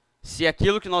 Se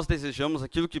aquilo que nós desejamos,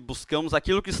 aquilo que buscamos,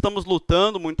 aquilo que estamos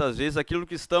lutando muitas vezes, aquilo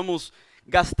que estamos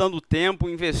gastando tempo,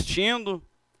 investindo,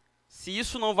 se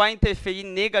isso não vai interferir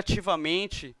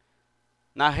negativamente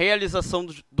na realização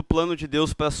do plano de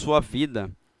Deus para a sua vida.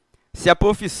 Se a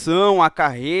profissão, a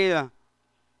carreira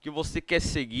que você quer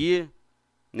seguir,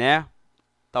 né?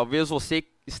 Talvez você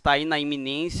está aí na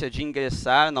iminência de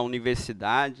ingressar na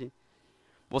universidade.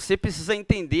 Você precisa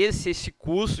entender se esse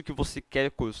curso que você quer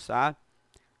cursar,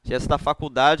 se esta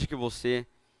faculdade que você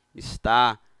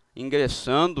está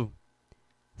ingressando,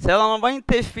 se ela não vai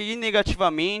interferir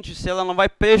negativamente, se ela não vai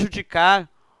prejudicar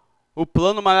o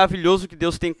plano maravilhoso que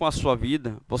Deus tem com a sua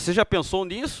vida. Você já pensou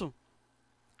nisso?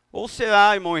 Ou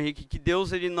será, irmão Henrique, que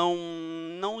Deus ele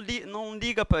não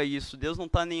liga para isso? Deus não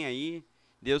está nem aí.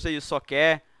 Deus ele só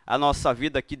quer a nossa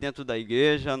vida aqui dentro da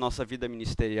igreja, a nossa vida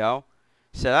ministerial.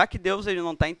 Será que Deus ele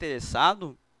não está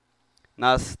interessado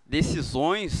nas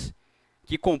decisões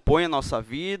que compõem a nossa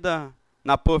vida,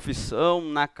 na profissão,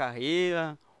 na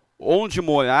carreira, onde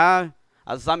morar,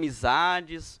 as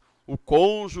amizades, o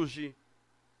cônjuge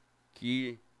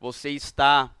que você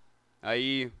está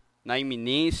aí na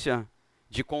iminência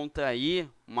de contrair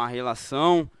uma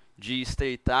relação, de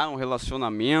estreitar um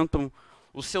relacionamento,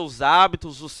 os seus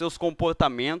hábitos, os seus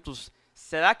comportamentos?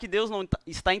 Será que Deus não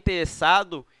está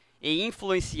interessado em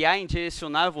influenciar, em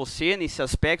direcionar você nesse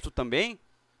aspecto também?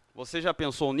 Você já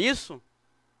pensou nisso?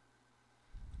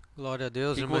 Glória a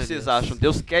Deus, O que irmã vocês Elias. acham?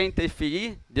 Deus quer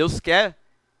interferir? Deus quer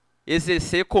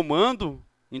exercer comando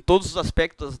em todos os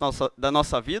aspectos da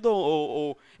nossa vida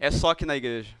ou é só aqui na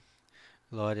igreja?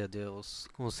 Glória a Deus.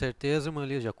 Com certeza, irmã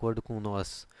Elias, de acordo com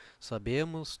nós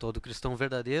sabemos, todo cristão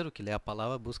verdadeiro que lê a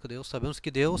palavra, busca Deus, sabemos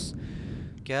que Deus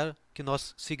quer que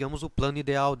nós sigamos o plano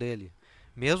ideal dele.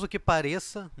 Mesmo que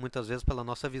pareça, muitas vezes pela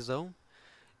nossa visão,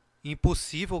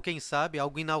 impossível, ou quem sabe,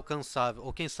 algo inalcançável.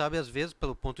 Ou quem sabe, às vezes,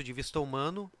 pelo ponto de vista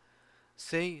humano,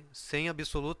 sem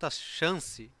absoluta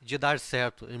chance de dar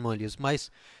certo, irmão Elias.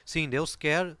 Mas, sim, Deus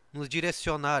quer nos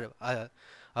direcionar,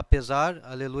 apesar,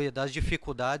 aleluia, das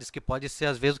dificuldades, que pode ser,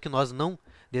 às vezes, o que nós não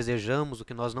desejamos, o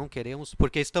que nós não queremos,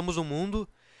 porque estamos no mundo,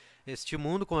 este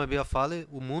mundo, como a Bíblia fala,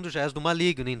 o mundo já é do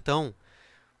maligno. Então,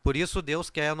 por isso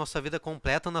Deus quer a nossa vida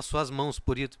completa nas suas mãos.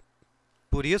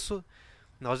 Por isso,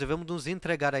 nós devemos nos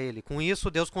entregar a Ele. Com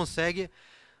isso, Deus consegue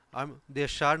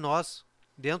deixar nós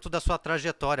dentro da sua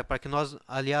trajetória, para que nós,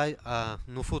 aliás,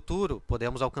 no futuro,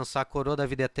 podemos alcançar a coroa da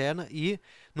vida eterna e,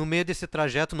 no meio desse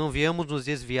trajeto, não viemos nos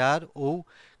desviar ou,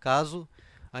 caso,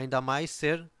 ainda mais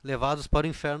ser levados para o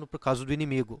inferno por causa do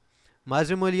inimigo.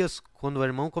 Mas, irmão Elias, quando o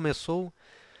irmão começou,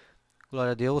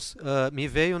 glória a Deus, me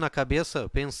veio na cabeça,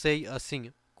 pensei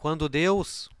assim, quando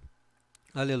Deus,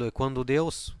 aleluia, quando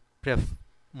Deus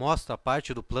mostra a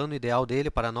parte do plano ideal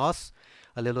dele para nós,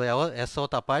 aleluia, essa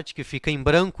outra parte que fica em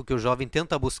branco, que o jovem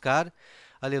tenta buscar,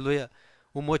 aleluia,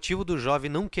 o motivo do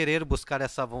jovem não querer buscar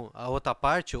a outra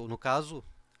parte, ou no caso,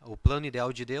 o plano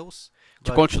ideal de Deus,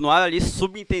 de continuar ali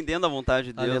subentendendo a vontade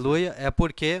de Deus. Aleluia, é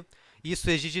porque isso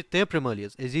exige tempo, irmã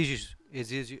Liz,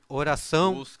 exige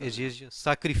oração, Busca, exige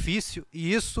sacrifício,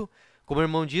 e isso, como o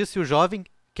irmão disse, o jovem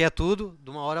quer tudo de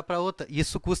uma hora para outra,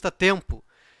 isso custa tempo.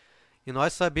 E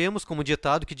nós sabemos, como o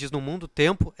ditado que diz no mundo,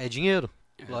 tempo é dinheiro.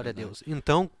 Glória a Deus.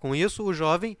 Então, com isso, o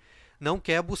jovem não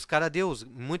quer buscar a Deus.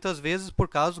 Muitas vezes por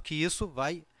causa que isso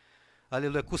vai,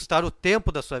 aleluia, custar o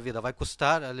tempo da sua vida. Vai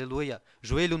custar, aleluia,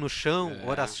 joelho no chão,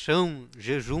 oração,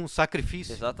 jejum,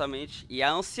 sacrifício. Exatamente. E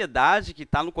a ansiedade que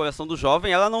está no coração do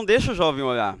jovem, ela não deixa o jovem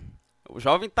orar. O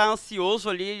jovem está ansioso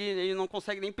ali, ele não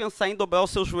consegue nem pensar em dobrar o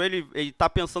seu joelho. Ele está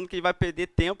pensando que ele vai perder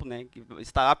tempo, né? Que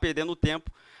estará perdendo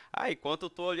tempo. Enquanto eu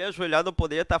estou ali ajoelhado, eu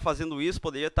poderia estar fazendo isso,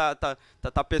 poderia estar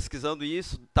pesquisando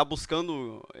isso, estar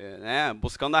buscando,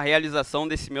 buscando a realização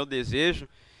desse meu desejo.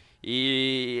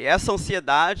 E essa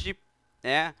ansiedade,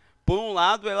 por um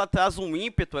lado, ela traz um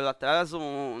ímpeto, ela traz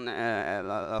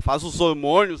ela faz os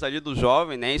hormônios ali do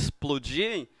jovem,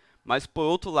 explodirem, mas por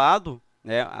outro lado,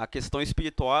 né? A questão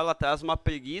espiritual, ela traz uma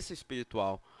preguiça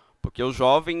espiritual, porque o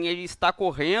jovem, ele está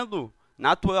correndo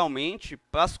naturalmente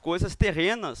para as coisas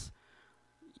terrenas,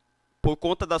 por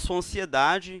conta da sua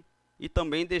ansiedade, e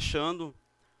também deixando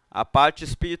a parte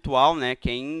espiritual, né, que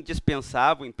é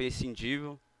indispensável,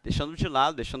 imprescindível, deixando de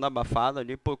lado, deixando abafado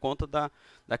ali por conta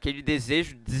daquele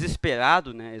desejo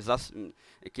desesperado, né,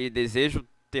 aquele desejo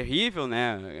terrível,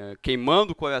 né,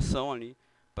 queimando o coração ali,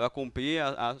 para cumprir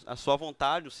a sua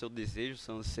vontade, o seu desejo, o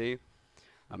seu anseio.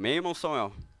 Amém, irmão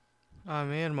Samuel?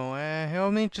 Amém, irmão. É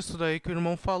realmente isso daí que o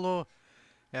irmão falou.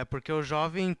 É porque o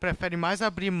jovem prefere mais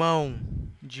abrir mão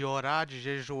de orar, de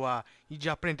jejuar e de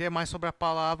aprender mais sobre a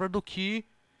palavra do que,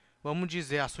 vamos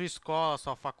dizer, a sua escola, a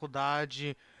sua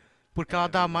faculdade, porque ela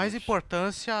dá mais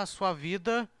importância à sua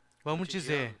vida, vamos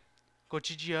dizer,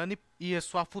 cotidiana e à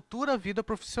sua futura vida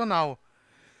profissional.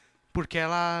 Porque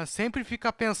ela sempre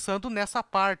fica pensando nessa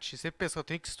parte. Sempre pensa, eu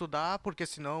tenho que estudar, porque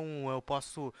senão eu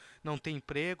posso não ter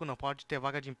emprego, não pode ter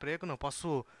vaga de emprego, não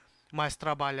posso mais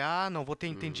trabalhar, não vou ter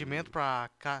entendimento para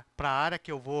a área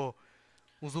que eu vou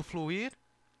usufruir.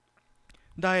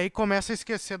 Daí começa a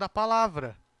esquecer da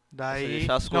palavra. Daí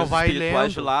deixar as não coisas vai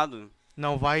espirituais de lendo, lado.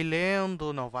 não vai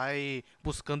lendo, não vai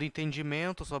buscando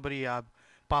entendimento sobre a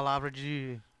palavra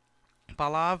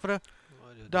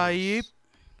Daí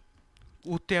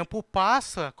o tempo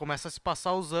passa, começa a se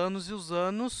passar os anos e os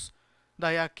anos,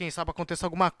 daí quem sabe aconteça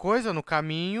alguma coisa no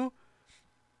caminho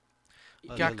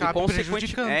que acabe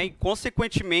prejudicando. E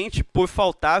consequentemente, por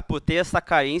ter essa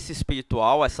carência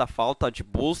espiritual, essa falta de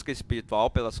busca espiritual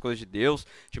pelas coisas de Deus,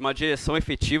 de uma direção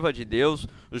efetiva de Deus,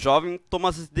 o jovem toma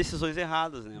as decisões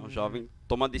erradas, né? O jovem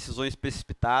toma decisões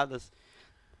precipitadas,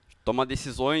 toma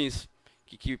decisões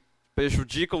que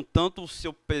prejudicam tanto o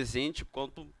seu presente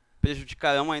quanto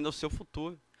prejudicarão ainda o seu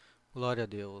futuro. Glória a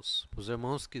Deus. Os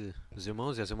irmãos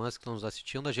e as irmãs que estão nos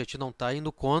assistindo, a gente não está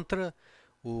indo contra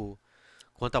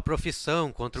a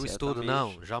profissão, contra o estudo,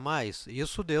 não, jamais.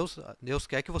 Isso Deus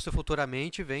quer que você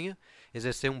futuramente venha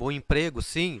exercer um bom emprego,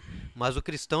 sim, mas o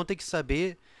cristão tem que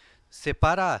saber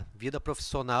separar vida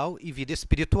profissional e vida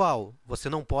espiritual. Você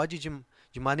não pode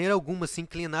de maneira alguma se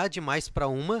inclinar demais para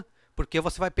uma, porque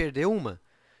você vai perder uma.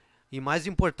 E mais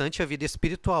importante, a vida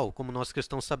espiritual. Como nós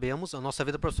cristãos sabemos, a nossa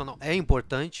vida profissional é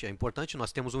importante,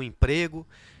 nós temos um emprego,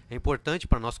 é importante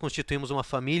para nós constituirmos uma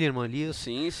família, irmã Elias.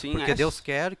 Sim, sim. Porque Deus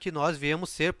quer que nós viemos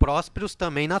ser prósperos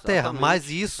também na terra. Mas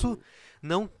isso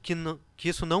que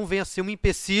isso não venha a ser um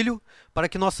empecilho para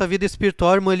que nossa vida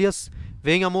espiritual, irmã Elias,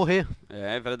 venha a morrer.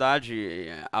 É verdade.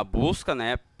 A busca,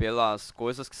 né, pelas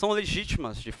coisas que são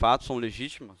legítimas, de fato são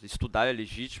legítimas. Estudar é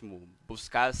legítimo,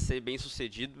 buscar ser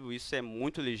bem-sucedido, isso é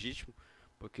muito legítimo,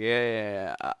 porque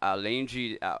além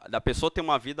da pessoa ter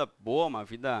uma vida boa, uma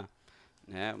vida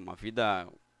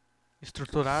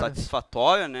estruturada,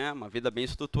 satisfatória, né, uma vida bem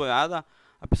estruturada,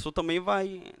 a pessoa também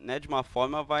vai, né, de uma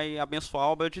forma, vai abençoar a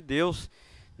obra de Deus,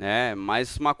 né?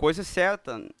 Mas uma coisa é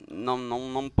certa,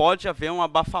 não pode haver um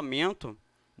abafamento,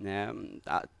 né?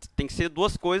 Tem que ser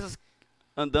duas coisas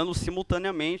andando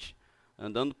simultaneamente,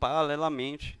 andando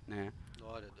paralelamente, né?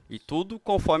 E tudo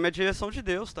conforme a direção de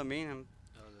Deus também, né?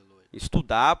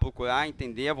 Estudar, procurar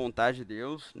entender a vontade de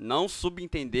Deus, não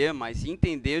subentender, mas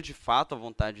entender de fato a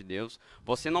vontade de Deus.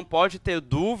 Você não pode ter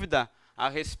dúvida a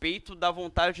respeito da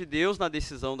vontade de Deus na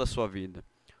decisão da sua vida.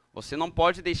 Você não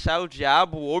pode deixar o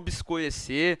diabo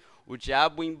obscurecer, o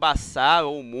diabo embaçar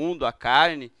o mundo, a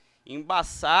carne,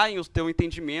 embaçar o teu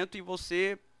entendimento, e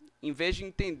você, em vez de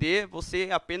entender, você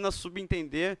apenas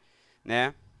subentender,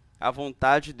 né, a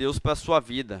vontade de Deus para a sua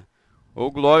vida.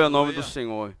 Ô, glória ao nome do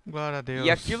Senhor. Glória a Deus. E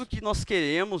aquilo que nós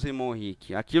queremos, irmão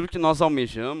Henrique, aquilo que nós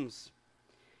almejamos,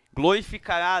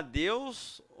 glorificará a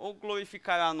Deus ou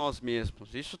glorificará a nós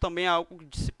mesmos? Isso também é algo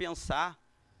de se pensar,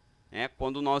 né?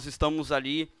 Quando nós estamos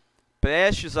ali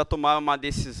prestes a tomar uma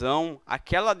decisão,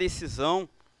 aquela decisão,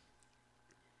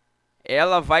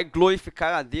 ela vai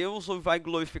glorificar a Deus ou vai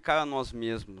glorificar a nós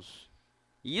mesmos?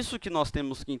 Isso que nós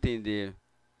temos que entender.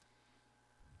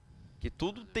 Que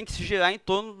tudo tem que se girar em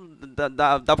torno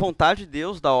da vontade de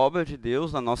Deus, da obra de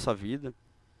Deus na nossa vida.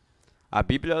 A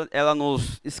Bíblia, ela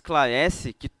nos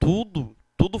esclarece que tudo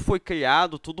foi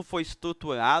criado, tudo foi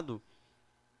estruturado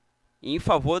em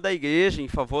favor da igreja, em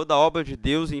favor da obra de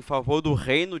Deus, em favor do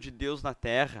reino de Deus na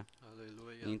terra.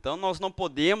 Aleluia. Então nós não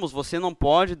podemos, você não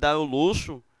pode dar o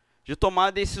luxo de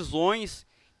tomar decisões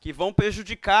que vão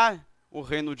prejudicar o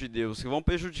reino de Deus, que vão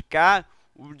prejudicar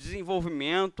o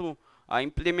desenvolvimento, a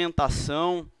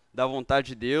implementação da vontade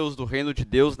de Deus, do reino de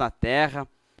Deus na terra.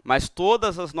 Mas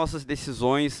todas as nossas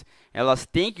decisões, elas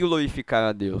têm que glorificar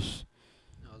a Deus.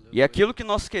 E aquilo que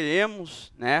nós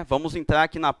queremos, né, vamos entrar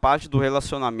aqui na parte do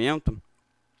relacionamento.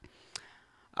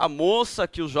 A moça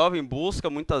que o jovem busca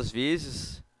muitas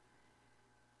vezes,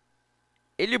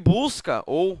 ele busca,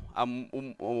 ou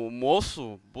o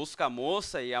moço busca a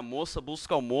moça e a moça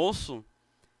busca o moço,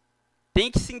 tem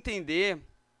que se entender,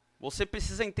 você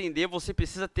precisa entender, você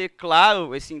precisa ter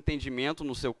claro esse entendimento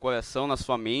no seu coração, na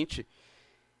sua mente.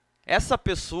 Essa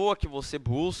pessoa que você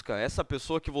busca, essa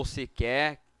pessoa que você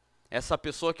quer, essa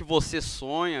pessoa que você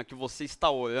sonha, que você está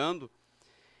orando,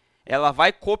 ela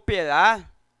vai cooperar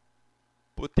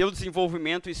para o teu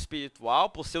desenvolvimento espiritual,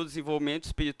 para o seu desenvolvimento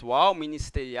espiritual,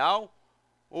 ministerial,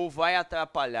 ou vai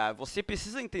atrapalhar? Você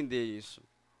precisa entender isso.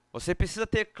 Você precisa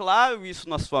ter claro isso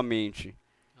na sua mente.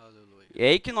 Aleluia. É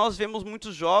aí que nós vemos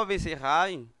muitos jovens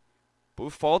errarem por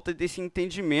falta desse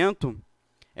entendimento.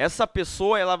 Essa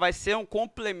pessoa, ela vai ser um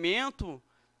complemento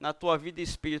na tua vida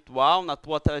espiritual, na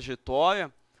tua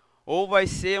trajetória, ou vai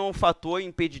ser um fator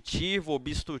impeditivo,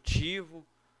 obstrutivo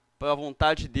para a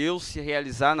vontade de Deus se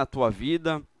realizar na tua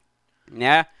vida,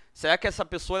 né? Será que essa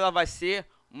pessoa ela vai ser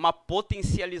uma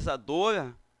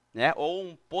potencializadora, né? Ou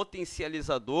um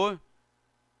potencializador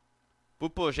para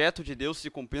o projeto de Deus se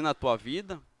cumprir na tua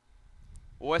vida?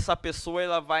 Ou essa pessoa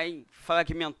ela vai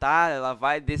fragmentar, ela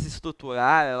vai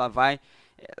desestruturar, ela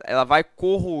vai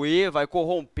corroer, vai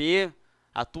corromper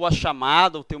a tua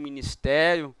chamada, o teu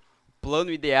ministério, o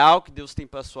plano ideal que Deus tem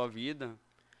para a sua vida?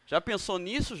 Já pensou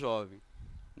nisso, jovem?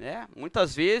 Né?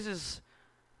 Muitas vezes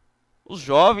os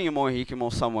jovens, irmão Henrique e irmão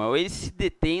Samuel, eles se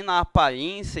detêm na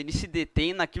aparência, eles se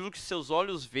detêm naquilo que seus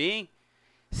olhos veem,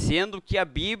 sendo que a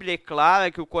Bíblia é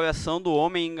clara que o coração do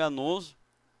homem é enganoso,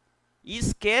 e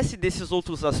esquece desses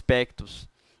outros aspectos,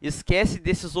 esquece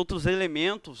desses outros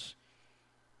elementos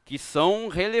que são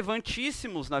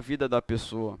relevantíssimos na vida da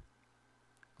pessoa.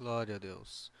 Glória a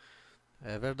Deus.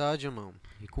 É verdade, irmão.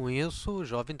 E com isso, o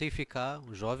jovem tem que ficar,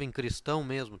 o jovem cristão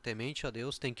mesmo, temente a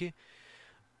Deus, tem que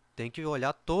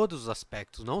olhar todos os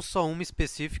aspectos, não só um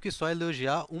específico e só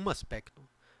elogiar um aspecto.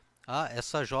 Ah,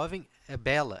 essa jovem é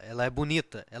bela, ela é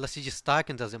bonita, ela se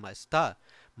destaca entre as demais. Tá,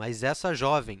 mas essa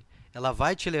jovem, ela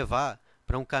vai te levar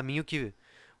para um caminho que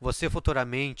você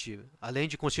futuramente, além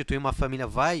de constituir uma família,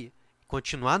 vai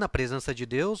continuar na presença de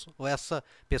Deus, ou essa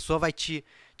pessoa vai te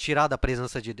tirar da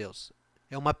presença de Deus?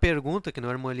 É uma pergunta que o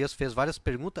irmão Elias fez várias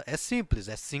perguntas, é simples,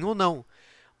 é sim ou não.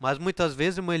 Mas muitas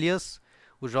vezes, irmão Elias,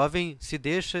 o jovem se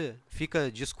deixa,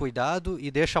 fica descuidado e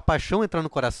deixa a paixão entrar no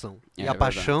coração. E a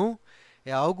paixão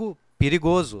é algo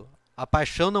perigoso. A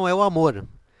paixão não é o amor.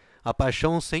 A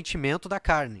paixão é um sentimento da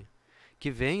carne,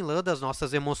 que vem lá das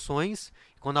nossas emoções.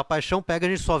 Quando a paixão pega, a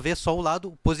gente só vê só o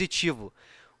lado positivo.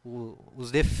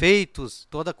 Os defeitos,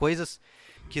 todas coisas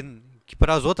que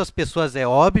para as outras pessoas é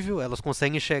óbvio, elas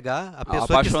conseguem enxergar. A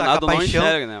pessoa que está com a paixão, não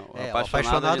enxerga, né? O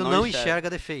apaixonado não enxerga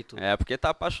defeito. É, porque está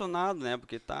apaixonado, né?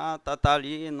 Porque tá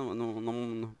ali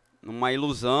numa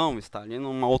ilusão, está ali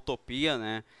numa utopia,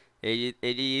 né?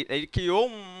 Ele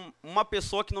criou uma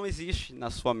pessoa que não existe na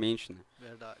sua mente, né?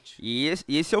 Verdade. E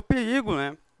esse é o perigo,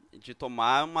 né? De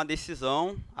tomar uma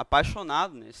decisão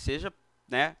apaixonado, né? Seja,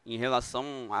 né, em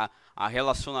relação a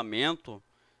relacionamento,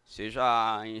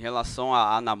 seja em relação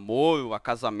a namoro, a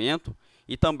casamento,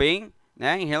 e também,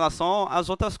 né, em relação às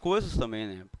outras coisas também,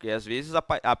 né? Porque às vezes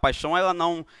a paixão ela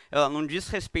não diz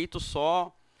respeito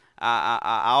só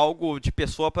a algo de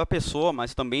pessoa para pessoa,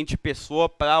 mas também de pessoa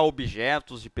para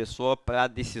objetos, de pessoa para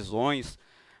decisões,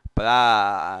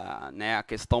 para, né, a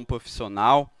questão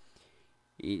profissional.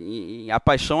 E a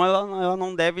paixão ela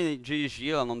não deve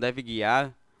dirigir, ela não deve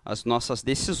guiar as nossas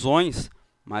decisões,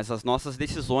 mas as nossas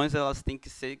decisões elas têm que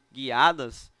ser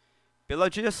guiadas pela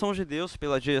direção de Deus,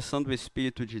 pela direção do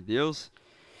Espírito de Deus.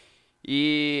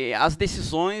 E as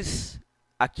decisões,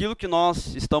 aquilo que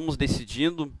nós estamos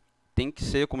decidindo, tem que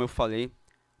ser, como eu falei,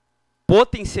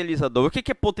 potencializador.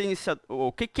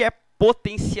 O que é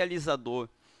potencializador?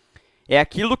 É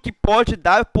aquilo que pode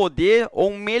dar poder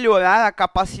ou melhorar a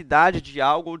capacidade de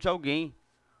algo ou de alguém.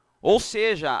 Ou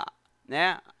seja,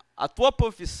 né, a tua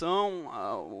profissão,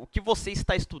 o que você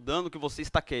está estudando, o que você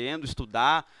está querendo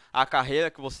estudar, a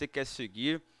carreira que você quer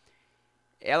seguir,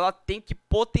 ela tem que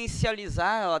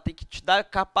potencializar, ela tem que te dar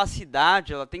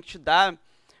capacidade, ela tem que te dar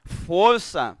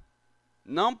força,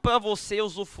 não para você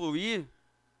usufruir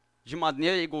de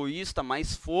maneira egoísta,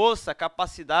 mas força,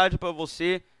 capacidade para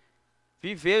você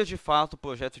viver de fato o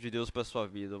projeto de Deus para a sua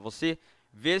vida. Você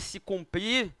ver se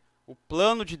cumprir o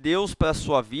plano de Deus para a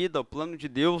sua vida, o plano de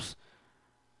Deus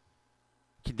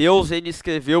que Deus ele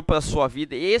escreveu para a sua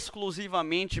vida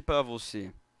exclusivamente para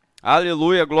você.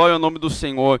 Aleluia, glória ao nome do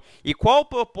Senhor. E qual o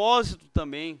propósito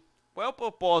também? Qual é o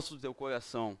propósito do teu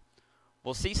coração?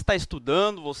 Você está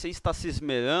estudando, você está se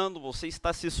esmerando, você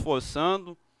está se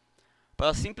esforçando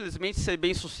para simplesmente ser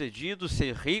bem-sucedido,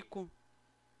 ser rico,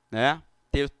 né?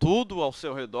 Ter tudo ao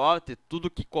seu redor, ter tudo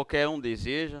que qualquer um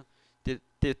deseja,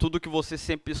 ter tudo que você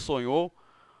sempre sonhou,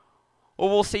 ou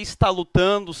você está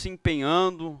lutando, se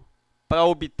empenhando para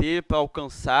obter, para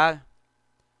alcançar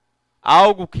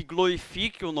algo que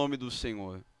glorifique o nome do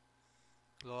Senhor.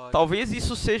 Glória. Talvez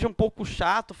isso seja um pouco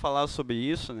chato falar sobre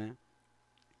isso, né?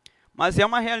 Mas é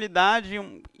uma realidade,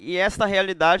 e esta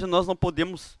realidade nós não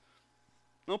podemos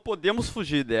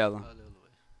fugir dela. Aleluia.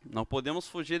 Não podemos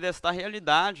fugir desta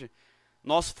realidade.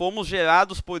 Nós fomos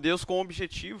gerados por Deus com um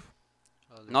objetivo.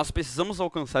 Aleluia. Nós precisamos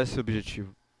alcançar esse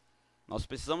objetivo. Nós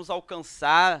precisamos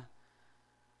alcançar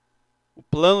o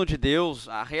plano de Deus,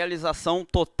 a realização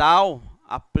total,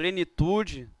 a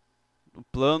plenitude do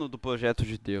plano, do projeto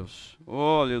de Deus.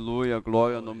 Oh, aleluia,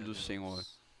 glória ao nome do Senhor.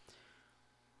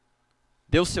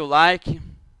 Dê o seu like,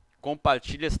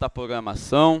 compartilhe esta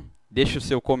programação, deixe o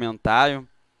seu comentário.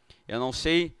 Eu não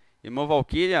sei, irmã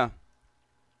Valquíria,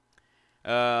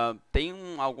 tem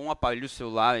algum aparelho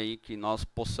celular aí que nós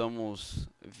possamos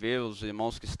ver os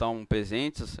irmãos que estão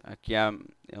presentes? Aqui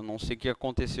eu não sei o que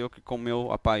aconteceu aqui com o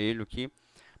meu aparelho aqui,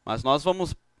 mas nós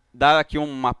vamos dar aqui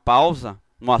uma pausa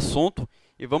no assunto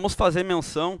e vamos fazer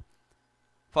menção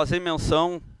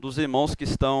dos irmãos que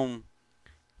estão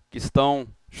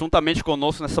juntamente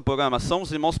conosco nessa programação.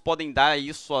 Os irmãos podem dar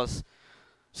aí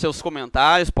seus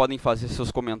comentários, podem fazer seus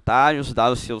comentários,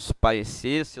 dar os seus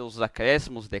pareceres, seus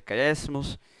acréscimos,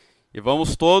 decréscimos, e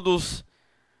vamos todos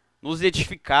nos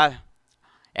edificar.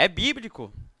 É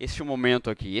bíblico este momento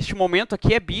aqui. Este momento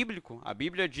aqui é bíblico. A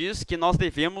Bíblia diz que nós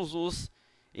devemos nos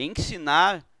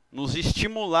ensinar, nos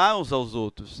estimular uns aos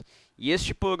outros. E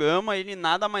este programa, ele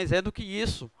nada mais é do que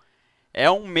isso.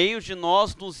 É um meio de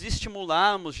nós nos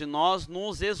estimularmos, de nós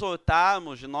nos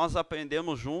exortarmos, de nós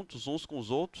aprendermos juntos uns com os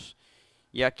outros.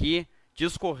 E aqui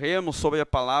discorremos sobre a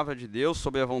palavra de Deus,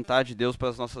 sobre a vontade de Deus para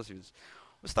as nossas vidas.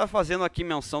 Vou estar fazendo aqui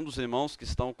menção dos irmãos que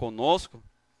estão conosco,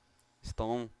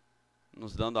 estão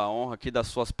nos dando a honra aqui das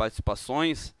suas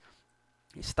participações.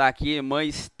 Está aqui a irmã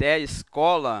Esther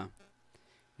Escola.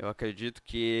 Eu acredito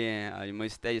que a irmã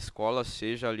Esther Escola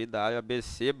seja ali da área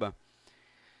Beceba.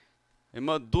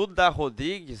 Irmã Duda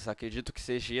Rodrigues, acredito que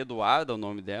seja Eduarda o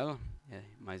nome dela,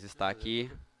 mas está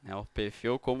aqui, né, o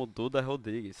perfil como Duda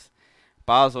Rodrigues.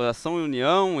 Paz, oração e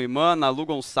união, irmã Nalu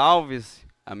Gonçalves,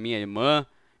 a minha irmã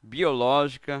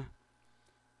biológica,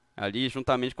 ali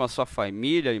juntamente com a sua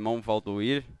família, irmão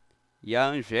Valdoir e a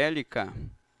Angélica.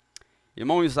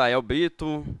 Irmão Israel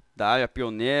Brito, da área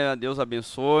pioneira, Deus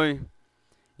abençoe.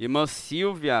 Irmã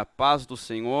Silvia, paz do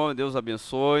Senhor, Deus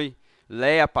abençoe.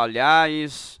 Leia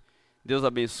Palhares, Deus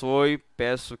abençoe.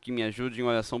 Peço que me ajude em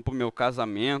oração para o meu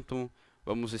casamento.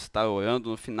 Vamos estar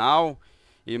orando no final.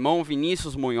 Irmão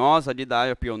Vinícius Munhoz, ali da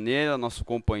área pioneira, nosso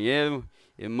companheiro.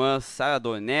 Irmã Sara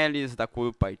Dornelles, da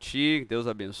Curupaiti, Deus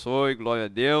abençoe, glória a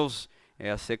Deus. É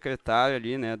a secretária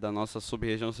ali, né, da nossa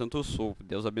sub-região Centro-Sul.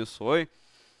 Deus abençoe.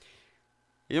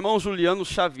 Irmão Juliano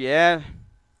Xavier,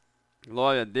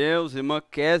 glória a Deus. Irmã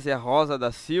Kézia Rosa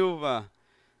da Silva,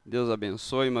 Deus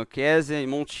abençoe, irmã Kézia.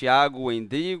 Irmão Tiago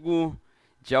Endrigo,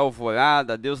 de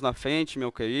Alvorada, Deus na frente,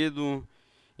 meu querido.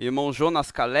 Irmão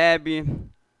Jonas Caleb,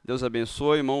 Deus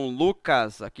abençoe. Irmão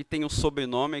Lucas, aqui tem um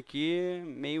sobrenome aqui,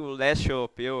 meio leste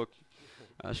europeu.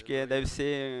 Acho que deve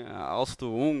ser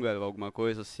austro-húngaro, alguma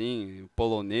coisa assim,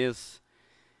 polonês.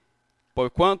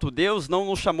 Porquanto Deus não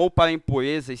nos chamou para a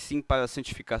impureza, e sim para a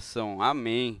santificação.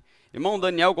 Amém. Irmão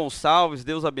Daniel Gonçalves,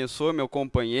 Deus abençoe, meu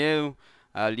companheiro,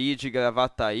 ali de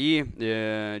Gravataí,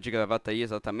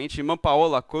 exatamente. Irmã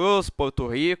Paola Cruz, Porto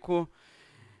Rico.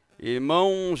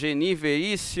 Irmão Geni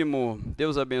Veríssimo,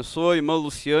 Deus abençoe. Irmã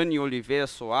Luciane Oliveira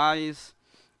Soares,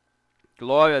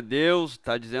 glória a Deus,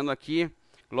 está dizendo aqui,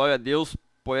 glória a Deus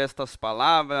por estas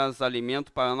palavras,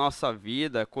 alimento para a nossa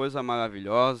vida, coisa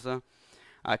maravilhosa.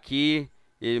 Aqui,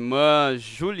 irmã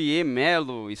Julie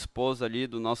Melo, esposa ali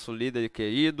do nosso líder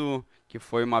querido, que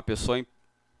foi uma pessoa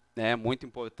muito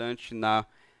importante na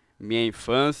minha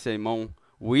infância. Irmão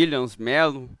Williams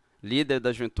Melo, líder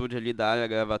da juventude ali da área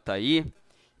Gravataí.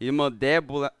 Irmã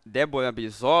Débora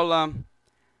Bisola,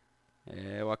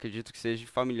 eu acredito que seja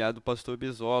familiar do pastor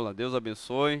Bisola, Deus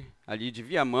abençoe, ali de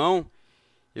Viamão.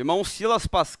 Irmão Silas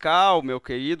Pascal, meu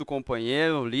querido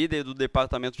companheiro, líder do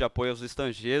Departamento de Apoio aos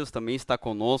Estrangeiros, também está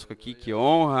conosco aqui, que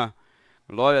honra.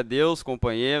 Glória a Deus,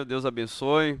 companheiro, Deus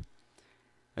abençoe.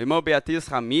 Irmã Beatriz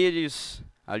Ramírez,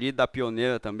 ali da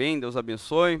Pioneira também, Deus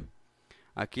abençoe.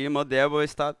 Aqui a irmã Débora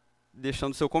está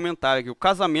deixando seu comentário aqui. O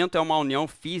casamento é uma união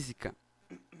física,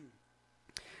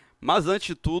 mas, antes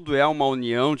de tudo, é uma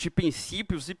união de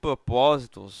princípios e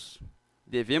propósitos.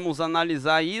 Devemos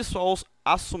analisar isso ao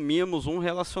assumirmos um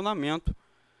relacionamento.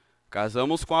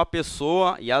 Casamos com a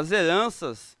pessoa e as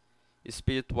heranças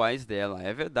espirituais dela.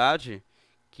 É verdade.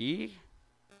 Que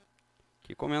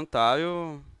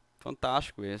comentário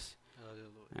fantástico esse.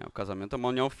 O casamento é uma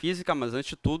união física, mas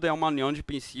antes de tudo é uma união de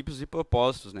princípios e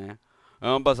propósitos, né?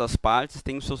 Ambas as partes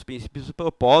têm os seus princípios e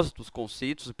propósitos,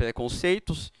 conceitos e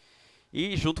preconceitos.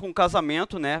 E junto com o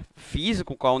casamento, né,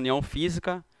 físico, com a união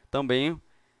física, também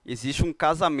existe um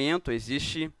casamento,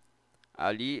 existe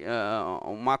ali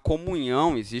uma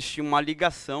comunhão, existe uma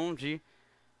ligação de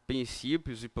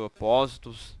princípios e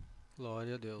propósitos.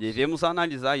 Glória a Deus. Devemos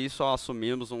analisar isso ao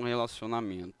assumirmos um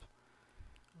relacionamento.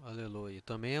 Aleluia. E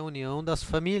também a união das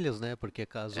famílias, né? Porque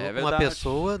casou É com uma verdade.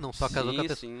 pessoa, não só casou com a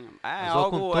pessoa. Sim. Casou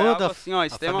com É toda algo assim, ó, a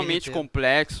extremamente família inteira.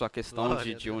 complexo a questão Glória a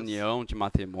de Deus. união, de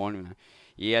matrimônio, né?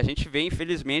 E a gente vê,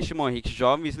 infelizmente, irmão Henrique,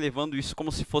 jovens levando isso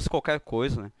como se fosse qualquer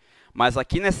coisa, né? Mas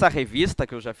aqui nessa revista,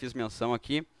 que eu já fiz menção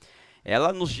aqui,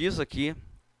 ela nos diz aqui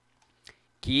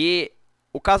que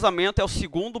o casamento é o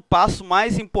segundo passo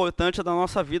mais importante da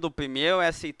nossa vida. O primeiro é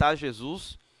aceitar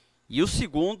Jesus e o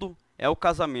segundo é o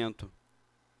casamento.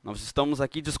 Nós estamos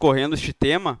aqui discorrendo este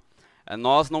tema.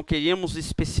 Nós não queríamos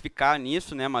especificar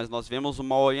nisso, né? Mas nós vemos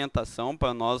uma orientação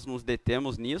para nós nos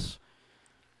determos nisso.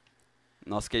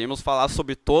 Nós queremos falar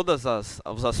sobre todos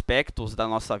os aspectos da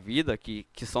nossa vida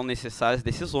que são necessárias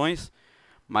decisões.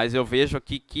 Mas eu vejo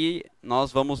aqui que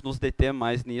nós vamos nos deter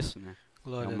mais nisso, né?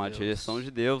 Glória É a uma Deus. direção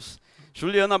de Deus.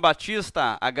 Juliana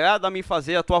Batista, agrada-me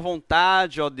fazer a tua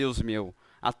vontade, ó Deus meu.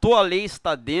 A tua lei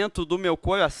está dentro do meu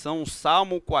coração.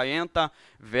 Salmo 40,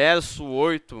 verso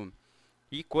 8.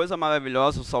 E coisa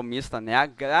maravilhosa o salmista, né?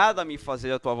 Agrada-me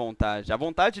fazer a tua vontade. A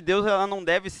vontade de Deus, ela não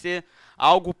deve ser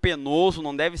algo penoso,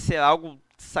 não deve ser algo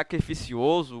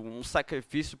sacrificioso, um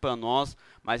sacrifício para nós,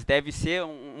 mas deve ser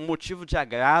um motivo de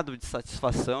agrado, de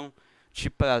satisfação, de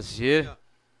prazer.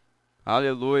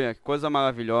 Aleluia, que coisa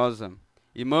maravilhosa.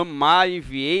 Irmã Mari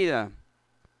Vieira,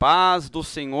 paz do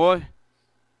Senhor.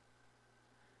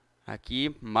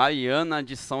 Aqui, Mariana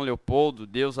de São Leopoldo,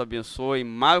 Deus abençoe.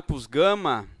 Marcos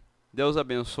Gama, Deus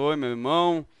abençoe, meu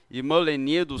irmão. Irmã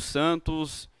Leni dos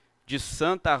Santos, de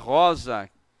Santa Rosa,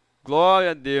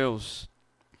 glória a Deus.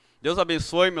 Deus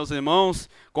abençoe, meus irmãos.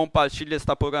 Compartilhe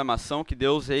esta programação, que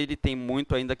Deus, ele tem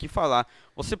muito ainda que falar.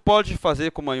 Você pode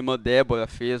fazer como a irmã Débora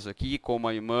fez aqui, como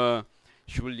a irmã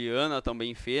Juliana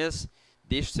também fez.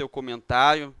 Deixe seu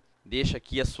comentário, deixe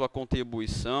aqui a sua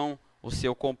contribuição, o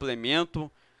seu complemento.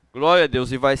 Glória a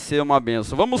Deus, e vai ser uma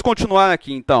bênção. Vamos continuar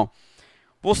aqui, então.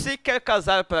 Você quer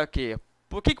casar para quê?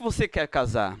 Por que você quer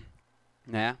casar?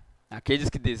 Né? Aqueles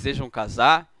que desejam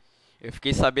casar. Eu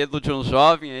fiquei sabendo de um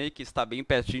jovem aí que está bem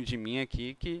pertinho de mim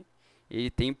aqui, que ele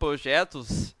tem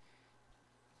projetos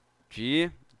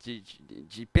de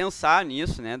pensar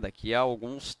nisso, né? Daqui a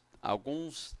algumas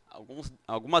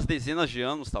dezenas de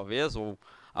anos, talvez, ou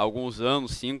alguns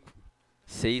anos, 5,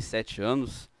 6, 7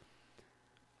 anos.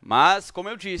 Mas, como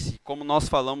eu disse, como nós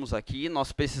falamos aqui,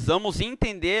 nós precisamos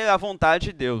entender a vontade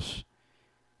de Deus.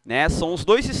 Né? São os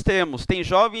dois extremos. Tem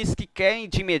jovens que querem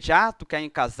de imediato, querem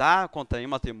casar, contrair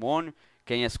matrimônio,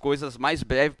 querem as coisas mais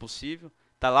breve possível.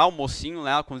 Tá lá o mocinho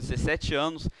lá com 17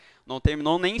 anos, não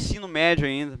terminou nem ensino médio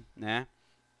ainda, né?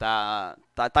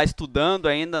 Tá estudando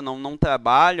ainda, não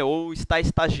trabalha ou está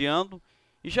estagiando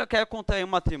e já quer contrair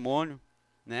matrimônio,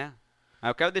 né?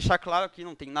 Eu quero deixar claro que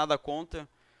não tem nada contra.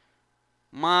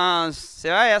 Mas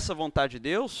será essa a vontade de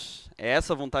Deus? É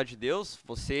essa a vontade de Deus?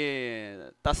 Você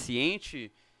está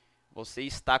ciente? Você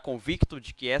está convicto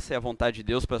de que essa é a vontade de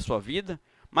Deus para a sua vida?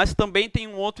 Mas também tem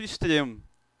um outro extremo.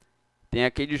 Tem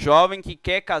aquele jovem que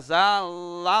quer casar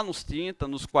lá nos 30,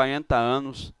 nos 40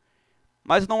 anos.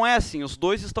 Mas não é assim, os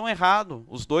dois estão errados.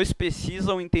 Os dois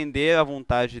precisam entender a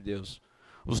vontade de Deus.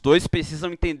 Os dois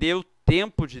precisam entender o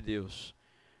tempo de Deus.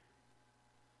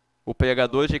 O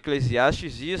pregador de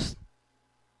Eclesiastes diz,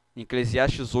 em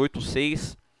Eclesiastes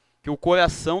 8:6, que o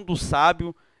coração do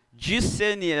sábio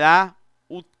discernirá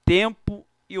o tempo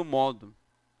e o modo.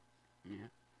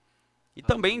 E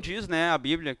também diz, né, a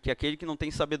Bíblia, que aquele que não tem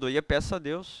sabedoria, peça a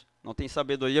Deus. Não tem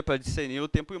sabedoria para discernir o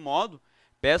tempo e o modo,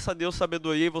 peça a Deus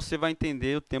sabedoria e você vai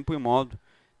entender o tempo e o modo.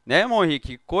 Né, irmão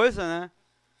Henrique? Coisa, né?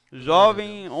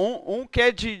 Jovem, um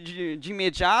quer de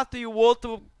imediato e o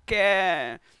outro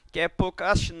quer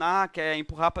procrastinar, quer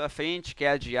empurrar para frente, quer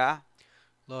adiar.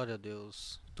 Glória a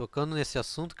Deus. Tocando nesse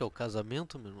assunto que é o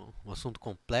casamento, meu irmão, um assunto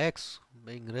complexo,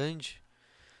 bem grande.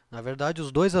 Na verdade,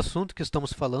 os dois assuntos que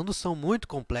estamos falando são muito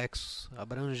complexos,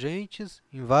 abrangentes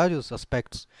em vários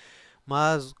aspectos.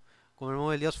 Mas, como o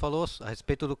irmão Elias falou a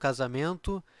respeito do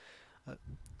casamento,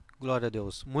 glória a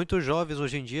Deus. Muitos jovens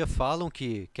hoje em dia falam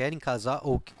que querem casar,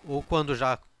 ou quando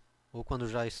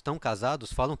já estão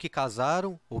casados, falam que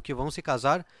casaram ou que vão se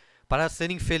casar para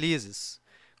serem felizes.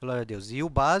 Glória a Deus. E o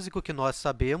básico que nós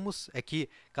sabemos é que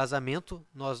casamento,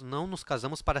 nós não nos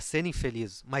casamos para serem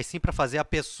felizes, mas sim para fazer a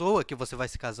pessoa que você vai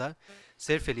se casar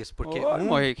ser feliz. Porque Ô,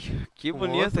 Morrique, que um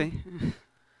bonito, outro- hein?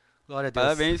 glória a Deus.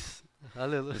 Parabéns.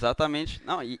 Aleluia. Exatamente.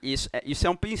 Não, isso é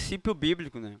um princípio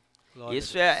bíblico, né? Glória a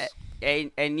Isso Deus.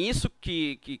 é nisso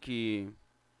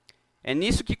é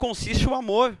nisso que consiste o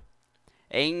amor.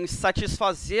 É em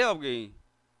satisfazer alguém.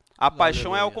 A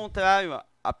paixão é ao Aleluia. contrário.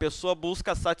 A pessoa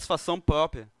busca a satisfação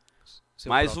própria. Seu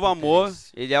Mas o próprio amor,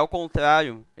 interesse. ele é ao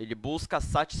contrário. Ele busca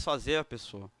satisfazer a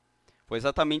pessoa. Foi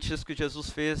exatamente isso que Jesus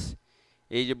fez.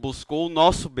 Ele buscou o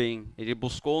nosso bem. Ele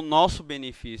buscou o nosso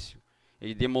benefício.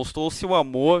 Ele demonstrou o seu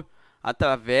amor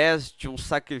através de um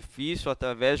sacrifício,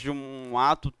 através de um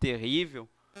ato terrível,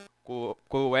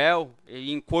 cruel.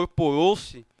 Ele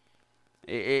incorporou-se.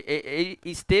 Ele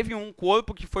esteve em um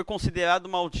corpo que foi considerado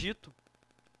maldito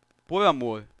por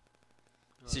amor.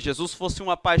 Se Jesus fosse um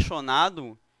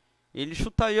apaixonado, ele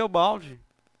chutaria o balde.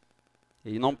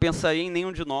 Ele não pensaria em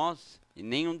nenhum de nós, em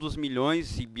nenhum dos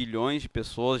milhões e bilhões de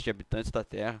pessoas, de habitantes da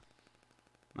Terra.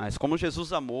 Mas como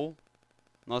Jesus amou,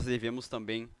 nós devemos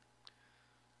também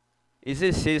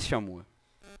exercer esse amor.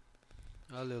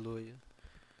 Aleluia.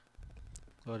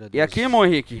 Glória a E Deus. aqui, irmão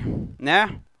Henrique,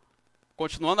 né?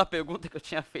 Continuando a pergunta que eu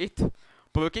tinha feito,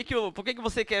 por que que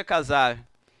você quer casar?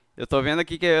 Eu tô vendo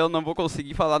aqui que eu não vou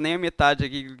conseguir falar nem a metade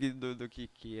aqui do que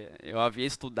eu havia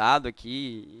estudado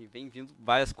aqui, e vem vindo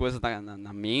várias coisas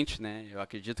na mente, né? Eu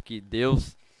acredito que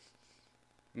Deus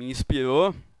me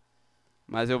inspirou,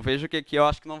 mas eu vejo que aqui eu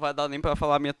acho que não vai dar nem para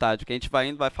falar a metade, que a gente vai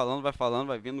indo, vai falando,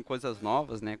 vai vindo coisas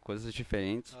novas, né? Coisas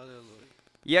diferentes. Aleluia.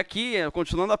 E aqui,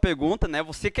 continuando a pergunta, né?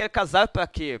 Você quer casar para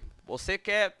quê? Você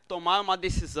quer tomar uma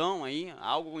decisão aí,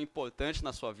 algo importante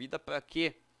na sua vida, para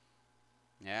quê?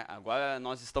 Agora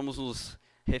nós estamos nos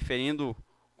referindo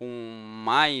com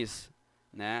mais,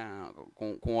 né?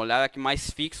 Com um olhar aqui mais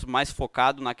fixo, mais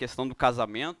focado na questão do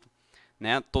casamento,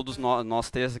 né? Todos nós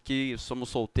três aqui somos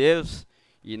solteiros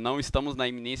e não estamos na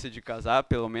iminência de casar,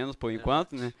 pelo menos por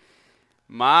enquanto, né?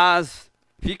 Mas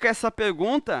fica essa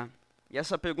pergunta, e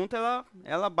essa pergunta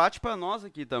ela bate para nós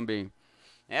aqui também.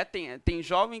 Tem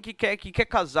jovem que quer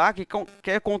casar, que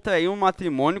quer contrair um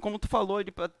matrimônio, como tu falou,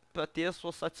 para ter a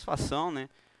sua satisfação, né?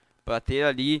 Para ter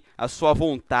ali a sua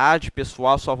vontade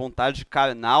pessoal, a sua vontade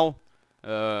carnal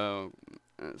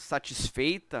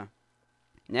satisfeita,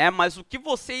 né? Mas o que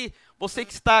você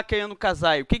que está querendo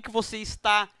casar, o que você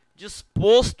está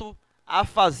disposto a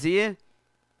fazer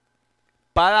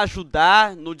para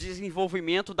ajudar no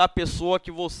desenvolvimento da pessoa que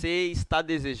você está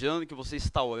desejando, que você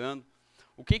está orando?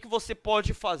 O que você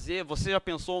pode fazer? Você já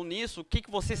pensou nisso? O que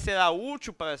você será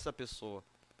útil para essa pessoa?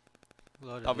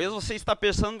 Glória a Talvez Deus. você está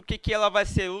pensando o que ela vai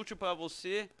ser útil para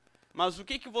você, mas o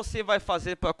que você vai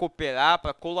fazer para cooperar,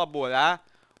 para colaborar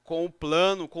com o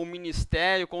plano, com o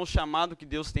ministério, com o chamado que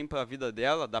Deus tem para a vida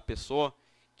dela, da pessoa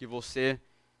que você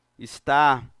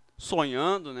está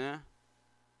sonhando, né?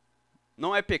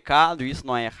 Não é pecado, isso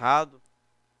não é errado,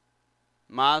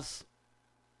 mas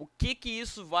o que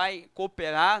isso vai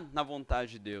cooperar na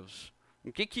vontade de Deus?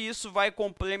 O que isso vai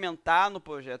complementar no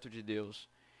projeto de Deus?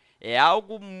 É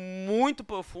algo muito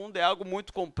profundo, é algo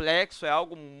muito complexo, é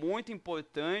algo muito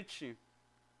importante,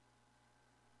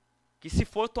 que se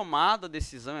for tomada a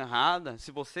decisão errada,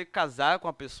 se você casar com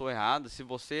a pessoa errada, se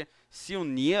você se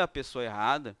unir à pessoa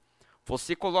errada,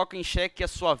 você coloca em xeque a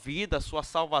sua vida, a sua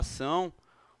salvação,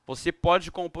 você pode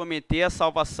comprometer a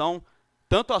salvação,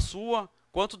 tanto a sua,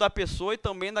 quanto da pessoa e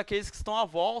também daqueles que estão à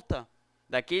volta,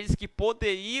 daqueles que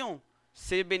poderiam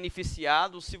ser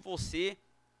beneficiados se você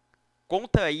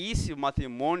contraísse o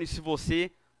matrimônio, se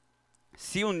você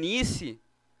se unisse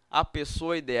à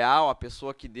pessoa ideal, à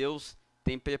pessoa que Deus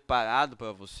tem preparado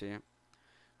para você.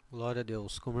 Glória a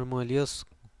Deus. Como o irmão Elias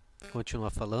continua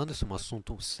falando, isso é um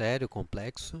assunto sério,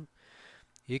 complexo,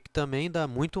 e que também dá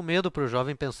muito medo para o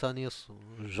jovem pensar nisso.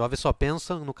 O jovem só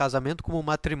pensa no casamento como um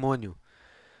matrimônio.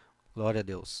 Glória a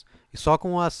Deus. E só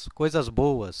com as coisas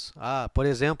boas. Por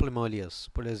exemplo, irmão Elias,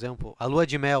 por exemplo, a lua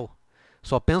de mel.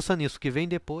 Só pensa nisso, que vem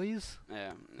depois,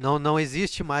 não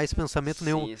existe mais pensamento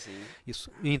nenhum. Sim.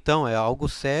 Isso, então, é algo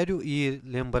sério e,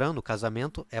 lembrando, o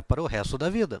casamento é para o resto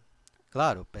da vida.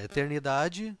 Claro, a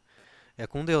eternidade é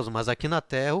com Deus, mas aqui na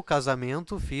Terra o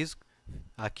casamento físico,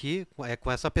 aqui é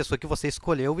com essa pessoa que você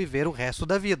escolheu viver o resto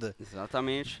da vida.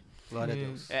 Exatamente. Glória a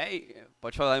Deus.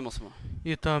 Pode falar aí, moço.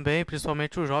 E também,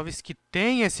 principalmente os jovens que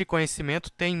têm esse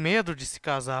conhecimento, têm medo de se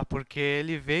casar, porque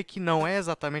ele vê que não é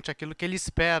exatamente aquilo que ele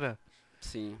espera.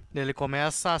 Sim. Ele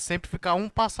começa a sempre ficar um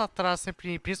passo atrás,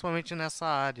 sempre, principalmente nessa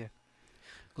área.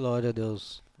 Glória a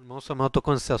Deus. O irmão Samuel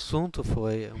tocou nesse assunto,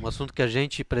 foi um assunto que a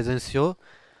gente presenciou.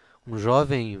 um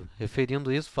jovem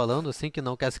referindo isso, falando assim que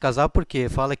não quer se casar porque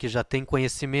fala que já tem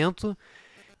conhecimento,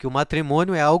 que o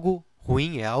matrimônio é algo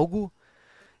ruim, é algo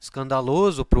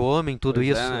escandaloso para o homem, tudo Pois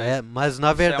isso. né? Mas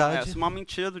na Isso é verdade, uma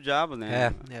mentira do diabo,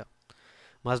 né?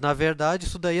 mas na verdade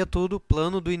isso daí é tudo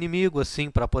plano do inimigo, assim,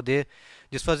 para poder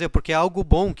desfazer, porque é algo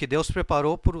bom que Deus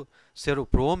preparou para o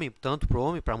homem, tanto para o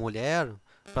homem, para a mulher,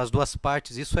 para as duas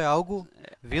partes. Isso é algo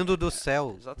vindo do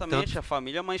céu. Exatamente, Tanto, a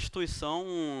família é uma instituição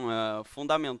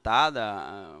fundamentada,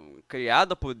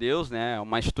 criada por Deus, né?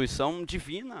 Uma instituição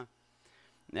divina,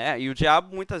 né? E o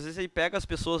diabo muitas vezes ele pega as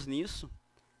pessoas nisso.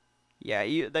 E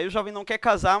aí, daí o jovem não quer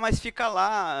casar, mas fica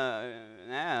lá,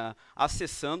 né,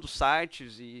 acessando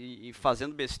sites e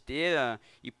fazendo besteira,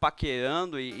 e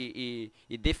paquerando e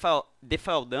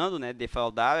defraudando, né?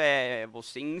 Defraudar é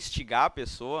você instigar a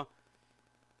pessoa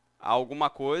a alguma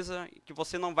coisa que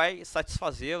você não vai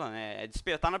satisfazê-la, né? É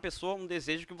despertar na pessoa um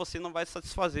desejo que você não vai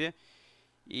satisfazer.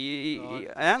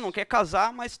 Não quer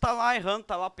casar, mas está lá errando,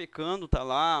 está lá pecando, está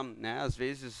lá, né, às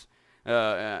vezes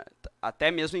até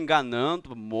mesmo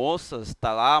enganando moças,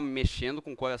 está lá mexendo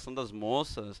com o coração das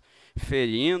moças,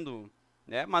 ferindo,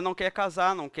 né, mas não quer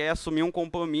casar, não quer assumir um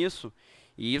compromisso.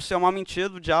 E isso é uma mentira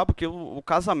do diabo, porque o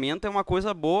casamento é uma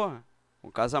coisa boa.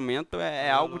 O casamento é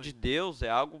algo de Deus, é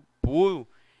algo puro,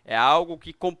 é algo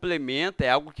que complementa, é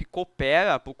algo que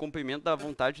coopera para o cumprimento da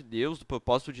vontade de Deus, do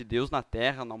propósito de Deus na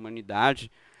terra, na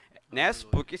humanidade, né?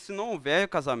 Porque se não houver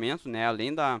casamento, né,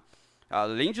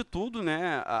 além de tudo,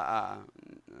 né,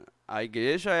 a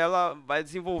igreja ela vai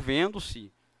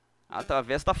desenvolvendo-se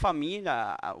através da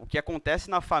família. O que acontece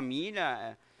na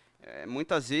família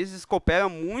muitas vezes coopera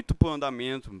muito para o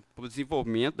andamento, para o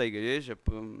desenvolvimento da igreja,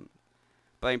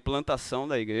 para a implantação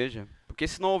da igreja. Porque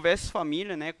se não houvesse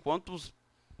família, né, quantas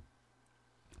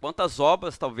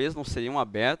obras talvez não seriam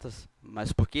abertas,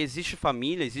 mas porque existe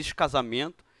família, existe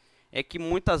casamento, é que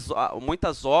muitas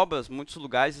obras, muitos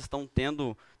lugares estão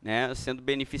tendo, né, sendo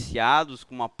beneficiados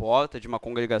com uma porta de uma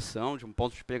congregação, de um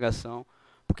ponto de pregação,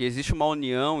 porque existe uma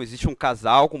união, existe um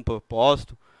casal com um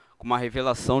propósito, com uma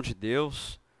revelação de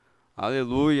Deus.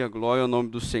 Aleluia, glória ao nome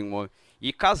do Senhor.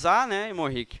 E casar, né, irmão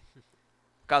Henrique?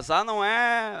 Casar não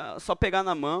é só pegar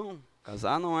na mão,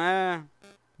 casar não é,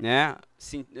 né,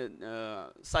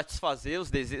 satisfazer os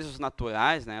desejos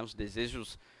naturais, né, os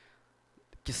desejos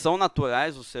que são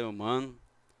naturais do ser humano,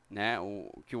 né,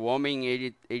 que o homem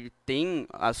ele tem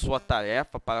a sua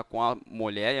tarefa para com a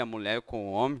mulher e a mulher com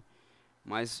o homem,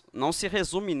 mas não se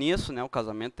resume nisso, né, o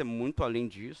casamento é muito além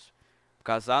disso.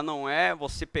 Casar não é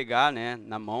você pegar, né,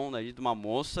 na mão aí de uma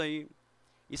moça e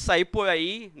sair por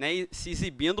aí, né, se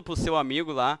exibindo para o seu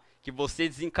amigo lá que você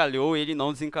desencalhou e ele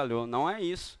não desencalhou. Não é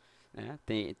isso. Né?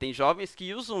 Tem jovens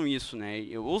que usam isso, né?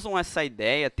 Usam essa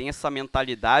ideia, tem essa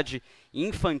mentalidade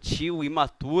infantil,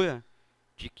 imatura,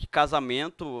 de que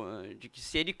casamento, de que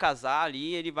se ele casar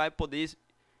ali, ele vai poder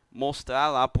mostrar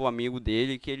lá pro amigo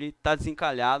dele que ele está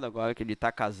desencalhado agora, que ele está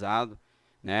casado,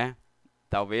 né?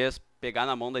 Talvez pegar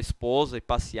na mão da esposa e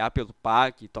passear pelo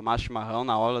parque, tomar chimarrão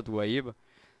na hora do Guaíba.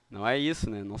 Não é isso,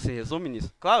 né? Não se resume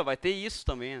nisso. Claro, vai ter isso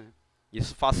também, né?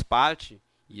 Isso faz parte.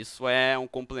 Isso é um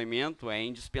complemento, é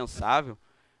indispensável,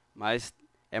 mas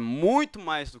é muito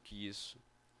mais do que isso.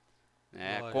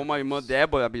 Né? Como a irmã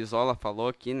Débora Brizola falou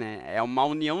aqui, né? É uma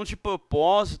união de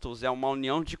propósitos, é uma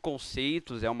união de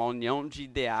conceitos, é uma união de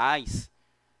ideais,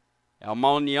 é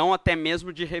uma união até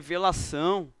mesmo de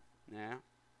revelação. Né?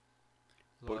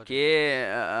 Porque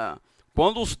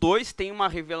quando os dois têm uma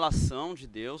revelação de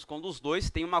Deus, quando os dois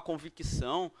têm uma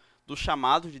convicção do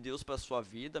chamado de Deus para a sua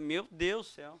vida, meu Deus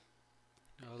do céu.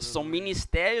 Aleluia. São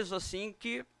ministérios assim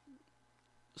que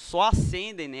só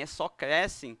ascendem, né? Só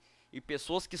crescem, e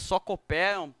pessoas que só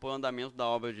cooperam para o andamento da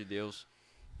obra de Deus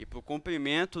e para o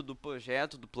cumprimento do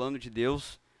projeto, do plano de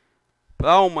Deus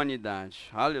para a humanidade.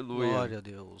 Aleluia. Glória a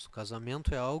Deus. O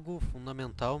casamento é algo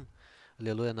fundamental,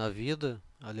 aleluia, na vida,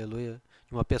 aleluia,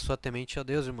 de uma pessoa temente a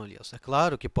Deus, irmão Elias. É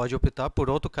claro que pode optar por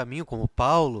outro caminho, como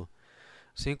Paulo,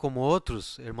 assim como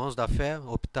outros irmãos da fé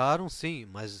optaram, sim,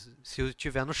 mas se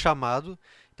estiver no chamado,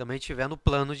 também estiver no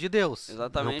plano de Deus.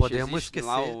 Exatamente. Não podemos esquecer.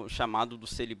 Lá o chamado do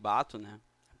celibato, né?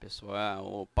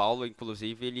 O Paulo,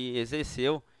 inclusive, ele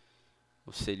exerceu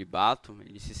o celibato,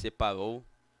 ele se separou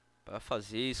para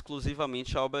fazer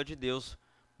exclusivamente a obra de Deus.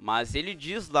 Mas ele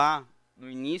diz lá,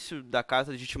 no início da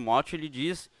carta de Timóteo, ele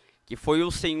diz que foi o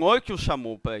Senhor que o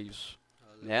chamou para isso.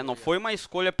 Né? Não foi uma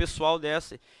escolha pessoal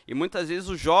dessa. E muitas vezes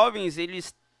os jovens,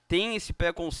 eles têm esse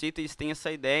preconceito, eles têm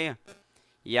essa ideia.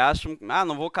 E acham,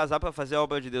 não vou casar para fazer a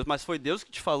obra de Deus. Mas foi Deus que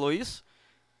te falou isso?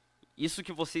 Isso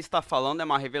que você está falando é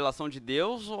uma revelação de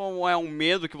Deus? Ou é um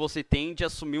medo que você tem de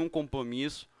assumir um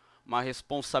compromisso, uma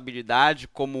responsabilidade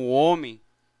como homem,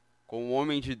 como um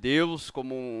homem de Deus,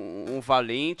 como um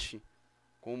valente,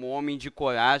 como um homem de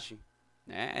coragem,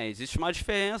 né? Existe uma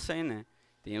diferença aí, né?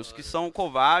 Tem os que são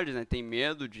covardes, né? Tem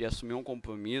medo de assumir um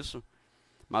compromisso,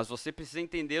 mas você precisa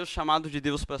entender o chamado de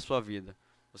Deus para a sua vida.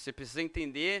 Você precisa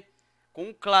entender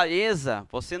com clareza.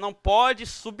 Você não pode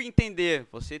subentender,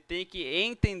 você tem que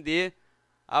entender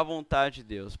a vontade de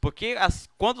Deus. Porque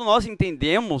quando nós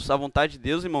entendemos a vontade de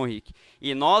Deus, irmão Henrique,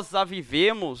 e nós a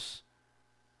vivenciamos,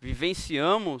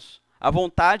 a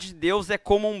vontade de Deus é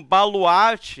como um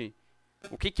baluarte.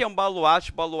 O que é um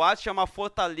baluarte? Baluarte é uma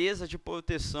fortaleza de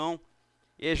proteção.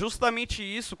 E é justamente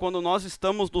isso, quando nós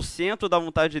estamos no centro da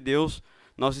vontade de Deus,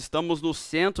 nós estamos no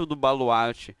centro do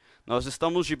baluarte. Nós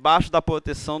estamos debaixo da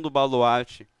proteção do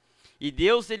baluarte. E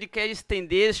Deus, ele quer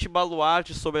estender este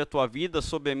baluarte sobre a tua vida,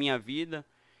 sobre a minha vida.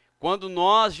 Quando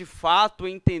nós, de fato,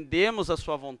 entendemos a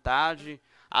sua vontade,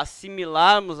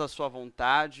 assimilarmos a sua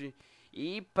vontade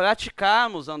e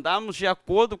praticarmos, andarmos de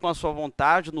acordo com a sua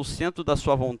vontade, no centro da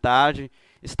sua vontade,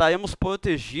 estaremos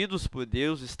protegidos por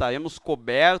Deus, estaremos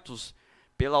cobertos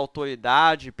pela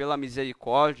autoridade, pela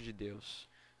misericórdia de Deus.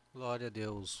 Glória a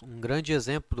Deus. Um grande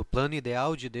exemplo do plano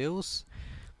ideal de Deus,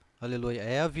 aleluia,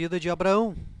 é a vida de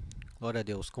Abraão. Glória a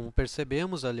Deus. Como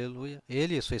percebemos, aleluia,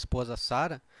 ele e sua esposa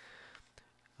Sara,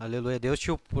 aleluia, Deus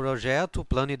tinha o projeto, o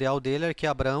plano ideal dele era que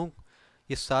Abraão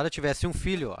e Sara tivessem um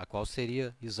filho, a qual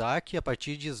seria Isaac, e a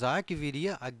partir de Isaac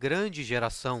viria a grande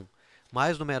geração,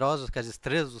 mais numerosa que as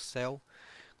estrelas do céu.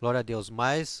 Glória a Deus.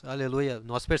 Mas, aleluia,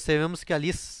 nós percebemos que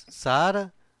ali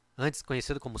Sara, antes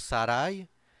conhecido como Sarai,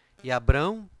 e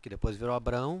Abrão, que depois virou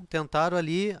Abraão, tentaram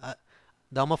ali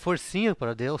dar uma forcinha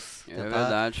para Deus. É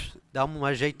verdade. Dar uma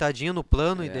ajeitadinha no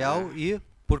plano ideal e,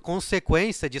 por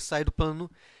consequência de sair do plano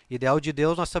ideal de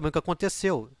Deus, nós sabemos o que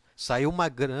aconteceu. Saiu uma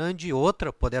grande,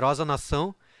 outra poderosa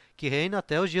nação que reina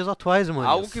até os dias atuais, irmão.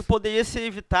 Algo que poderia ser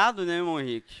evitado, né, irmão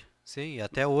Henrique? Sim, e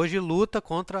até hoje luta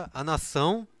contra a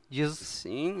nação de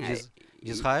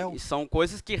Israel. E são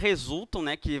coisas que resultam,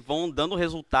 né, que vão dando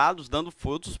resultados, dando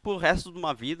frutos pro resto de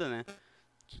uma vida, né?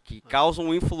 Que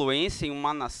causam influência em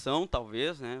uma nação,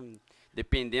 talvez, né?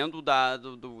 Dependendo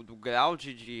do grau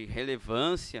de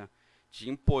relevância, de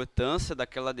importância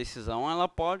daquela decisão, ela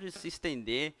pode se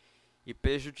estender e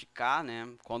prejudicar, né?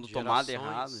 Quando tomada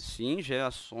errada. Sim,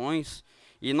 gerações.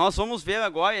 E nós vamos ver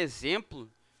agora exemplo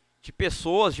de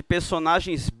pessoas, de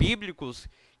personagens bíblicos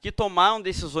que tomaram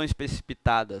decisões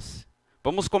precipitadas.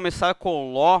 Vamos começar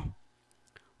com Ló.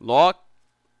 Ló,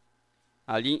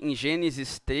 ali em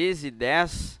Gênesis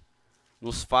 13:10,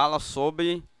 nos fala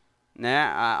sobre, né,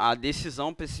 a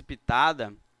decisão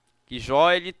precipitada, que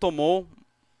Jó ele tomou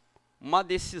uma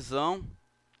decisão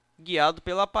guiado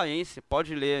pela aparência.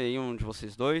 Pode ler aí um de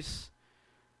vocês dois.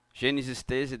 Gênesis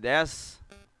 13:10,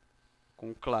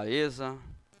 com clareza.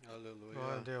 Aleluia.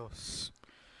 Glória a Deus.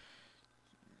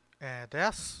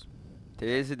 10?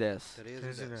 13:10.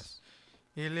 13:10.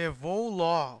 E levou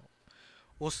Ló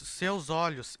os seus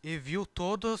olhos e viu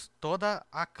toda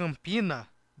a campina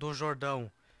do Jordão,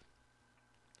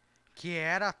 que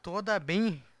era toda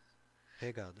bem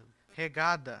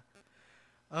regada,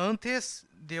 antes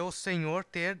de o Senhor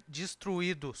ter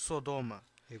destruído Sodoma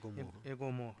e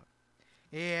Gomorra.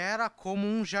 E era como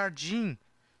um jardim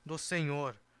do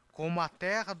Senhor, como a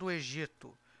terra do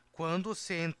Egito, quando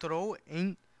se entrou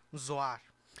em Zoar.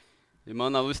 Irmã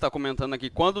Ana Lu está comentando aqui: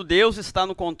 quando Deus está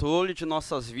no controle de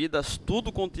nossas vidas,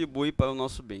 tudo contribui para o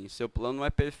nosso bem. Seu plano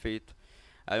é perfeito.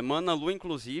 A irmã Ana Lu,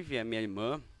 inclusive, é minha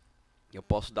irmã. Eu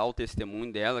posso dar o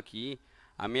testemunho dela aqui.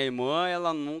 A minha irmã,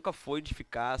 ela nunca foi de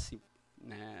ficar assim,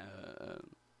 né,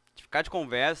 de ficar de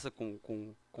conversa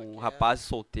com rapazes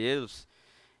solteiros.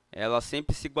 Ela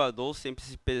sempre se guardou, sempre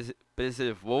se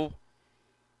preservou.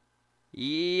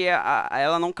 E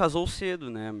ela não casou cedo,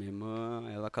 né? Minha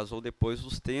irmã, ela casou depois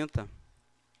dos 30.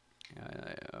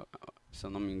 Se eu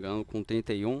não me engano, com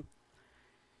 31.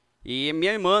 E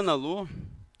minha irmã, Ana Lu,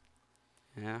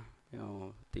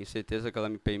 eu tenho certeza que ela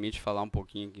me permite falar um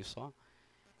pouquinho aqui só.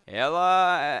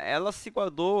 Ela se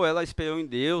guardou, ela esperou em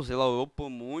Deus, ela orou por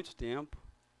muito tempo.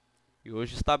 E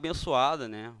hoje está abençoada,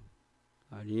 né?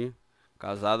 Ali,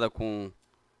 casada com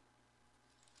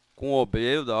um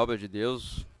obreiro da obra de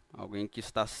Deus. Alguém que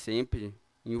está sempre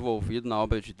envolvido na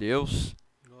obra de Deus.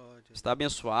 Está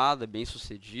abençoada,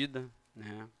 bem-sucedida,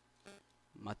 né?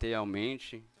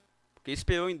 Materialmente. Porque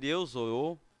esperou em Deus,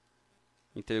 orou,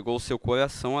 entregou o seu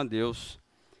coração a Deus.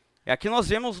 E aqui nós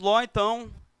vemos Ló,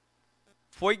 então,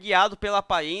 foi guiado pela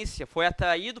aparência, foi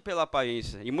atraído pela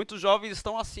aparência. E muitos jovens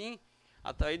estão assim,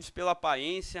 atraídos pela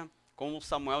aparência, como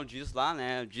Samuel diz lá,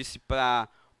 né? Disse para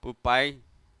o pai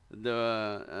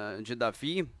de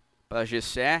Davi, para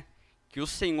Jessé, que o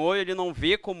Senhor ele não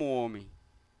vê como homem,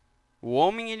 O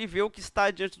homem, ele vê o que está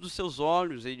diante dos seus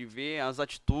olhos, ele vê as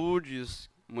atitudes,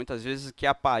 muitas vezes que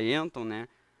aparentam, né?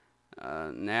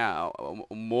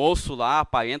 O moço lá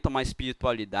aparenta uma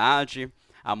espiritualidade,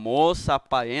 a moça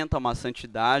aparenta uma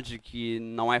santidade que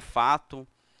não é fato,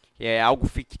 é algo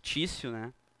fictício,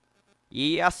 né?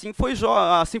 E assim foi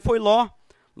Ló.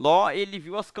 Ló, ele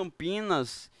viu as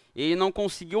campinas, ele não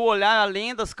conseguiu olhar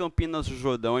além das campinas do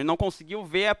Jordão, ele não conseguiu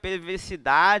ver a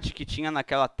perversidade que tinha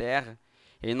naquela terra,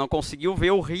 ele não conseguiu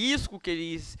ver o risco que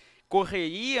ele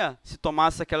correria se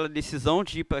tomasse aquela decisão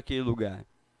de ir para aquele lugar.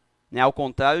 Né? Ao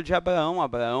contrário de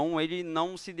Abraão, ele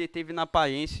não se deteve na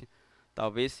aparência.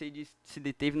 Talvez se ele se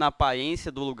deteve na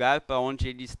aparência do lugar para onde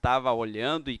ele estava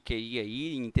olhando e queria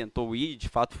ir, e tentou ir, e de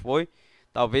fato foi,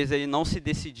 talvez ele não se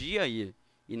decidia a ir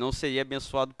e não seria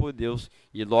abençoado por Deus.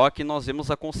 E Ló, que nós vemos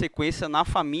a consequência na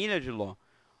família de Ló,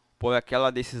 por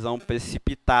aquela decisão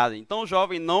precipitada. Então,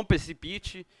 jovem, não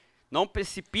precipite-se,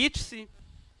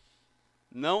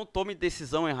 não tome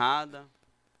decisão errada.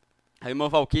 A irmã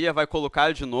Valquíria vai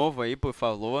colocar de novo aí, por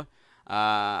favor,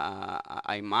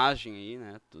 a imagem aí,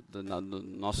 né, do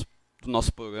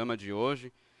nosso programa de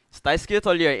hoje. Está escrito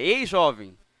ali, ei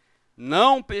jovem,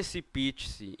 não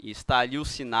precipite-se, e está ali o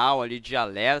sinal ali de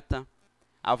alerta,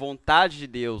 a vontade de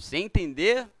Deus,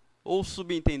 entender ou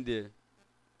subentender.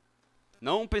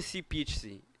 Não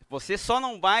precipite-se, você só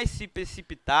não vai se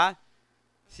precipitar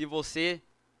se você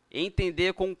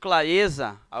entender com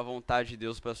clareza a vontade de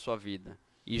Deus para a sua vida.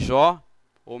 E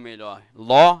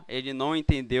Ló, ele não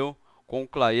entendeu com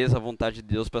clareza a vontade de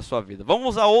Deus para a sua vida.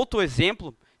 Vamos a outro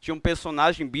exemplo de um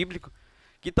personagem bíblico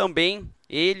que também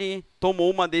ele tomou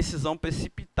uma decisão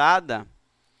precipitada.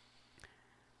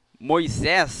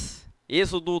 Moisés,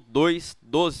 Êxodo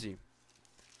 2:12.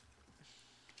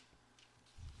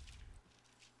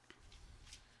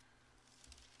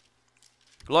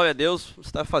 Glória a Deus, você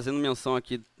está fazendo menção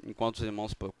aqui enquanto os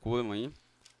irmãos procuram aí.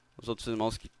 Os outros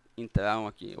irmãos que entraram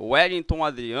aqui. O Wellington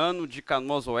Adriano, de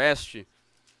Canoas Oeste.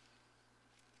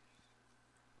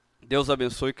 Deus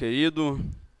abençoe, querido.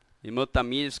 Irmã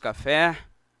Tamires Café.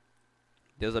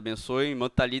 Deus abençoe. Irmã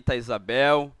Thalita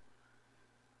Isabel.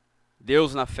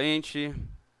 Deus na frente.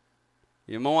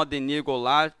 Irmão Adenir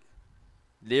Goulart.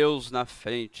 Deus na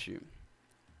frente.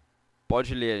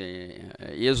 Pode ler.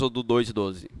 Êxodo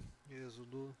 2:12.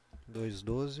 Êxodo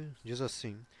 2:12 diz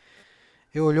assim: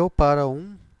 E olhou para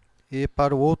um e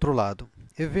para o outro lado,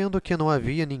 e vendo que não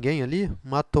havia ninguém ali,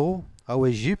 matou ao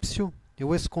egípcio e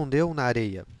o escondeu na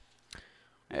areia.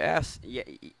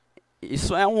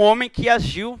 Isso é um homem que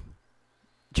agiu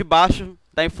debaixo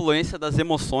da influência das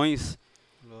emoções,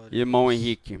 irmão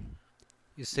Henrique.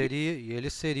 E ele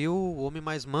seria o homem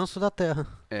mais manso da terra.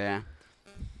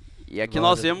 E aqui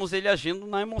nós vemos ele agindo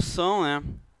na emoção, né?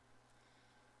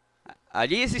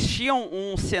 Ali existia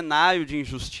um cenário de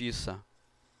injustiça,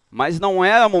 mas não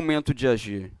era momento de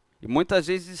agir. E muitas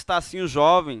vezes está assim o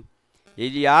jovem,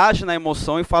 ele age na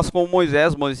emoção e faz como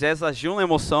Moisés. Moisés agiu na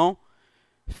emoção,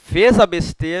 fez a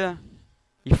besteira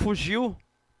e fugiu.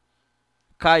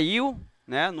 Caiu,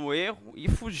 né, no erro e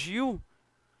fugiu.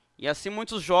 E assim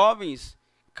muitos jovens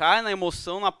caem na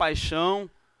emoção, na paixão,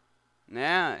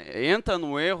 né, entra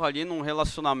no erro ali num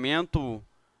relacionamento,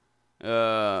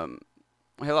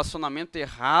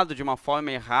 errado, de uma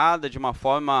forma errada, de uma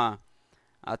forma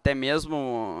até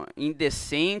mesmo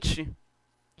indecente,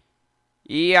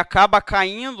 e acaba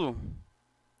caindo,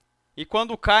 e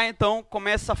quando cai, então,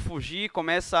 começa a fugir,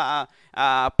 começa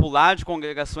a pular de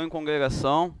congregação em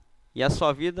congregação, e a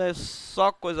sua vida é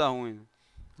só coisa ruim.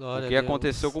 O que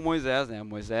aconteceu com Moisés, né?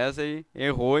 Moisés ele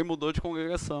errou e mudou de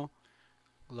congregação.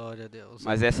 Glória a Deus.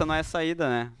 Mas essa não é a saída,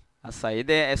 né? A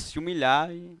saída é se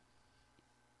humilhar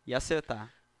e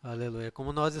acertar. Aleluia.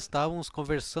 Como nós estávamos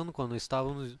conversando quando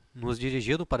estávamos nos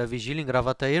dirigindo para a vigília em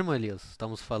Gravataí, irmão Elias,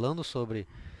 estamos falando sobre,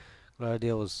 glória a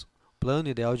Deus, o plano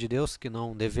ideal de Deus, que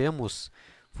não devemos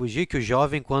fugir, que o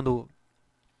jovem, quando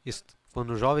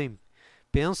o jovem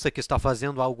pensa que está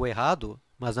fazendo algo errado,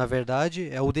 mas na verdade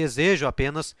é o desejo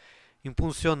apenas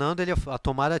impulsionando ele a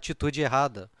tomar a atitude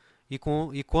errada. E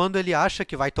quando ele acha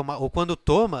que vai tomar, ou quando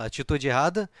toma a atitude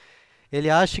errada,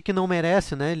 ele acha que não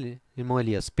merece, né, irmão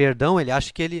Elias? Perdão, ele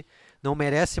acha que ele não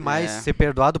merece mais ser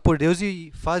perdoado por Deus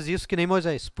e faz isso que nem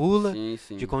Moisés, pula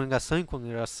de congregação em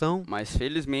congregação. Mas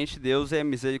felizmente Deus é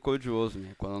misericordioso,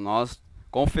 né? Quando nós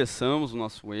confessamos o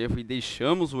nosso erro e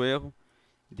deixamos o erro,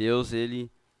 Deus ele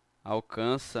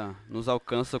nos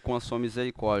alcança com a sua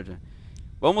misericórdia.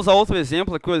 Vamos a outro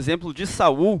exemplo aqui, o exemplo de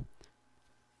Saul.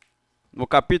 No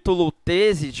capítulo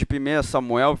 13 de 1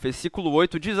 Samuel, versículo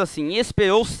 8, diz assim: E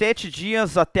esperou 7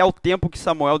 dias até o tempo que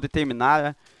Samuel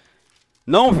determinara,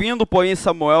 Não vindo, porém,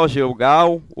 Samuel a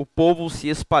Gilgal, o povo se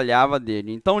espalhava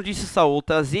dele. Então disse Saul: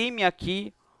 trazei-me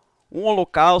aqui um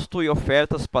holocausto e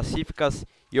ofertas pacíficas,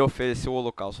 e ofereceu o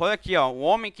holocausto. Olha aqui, ó, um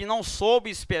homem que não soube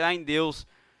esperar em Deus.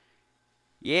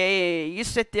 E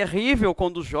isso é terrível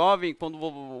quando o jovem, quando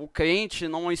o crente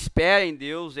não espera em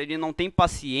Deus, ele não tem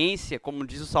paciência, como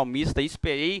diz o salmista: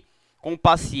 esperei com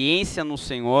paciência no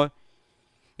Senhor.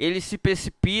 Ele se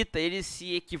precipita, ele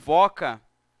se equivoca,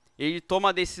 ele toma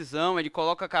a decisão, ele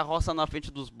coloca a carroça na frente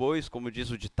dos bois, como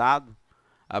diz o ditado,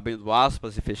 abrindo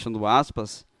aspas e fechando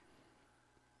aspas.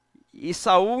 E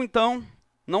Saul, então,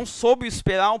 não soube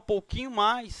esperar um pouquinho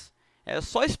mais, era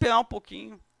só esperar um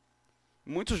pouquinho.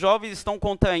 Muitos jovens estão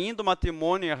contraindo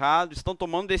matrimônio errado, estão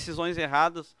tomando decisões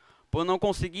erradas por não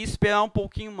conseguir esperar um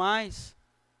pouquinho mais,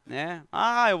 né?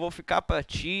 Eu vou ficar para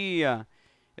tia,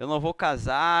 eu não vou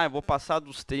casar, eu vou passar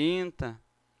dos 30.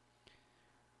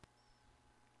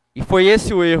 E foi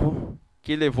esse o erro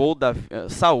que levou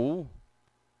Saul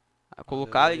a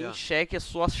colocar em xeque a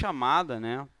sua chamada,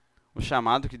 né? O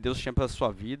chamado que Deus tinha para a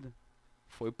sua vida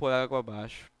foi por água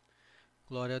abaixo.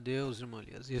 Glória a Deus, irmã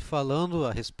Elias. E falando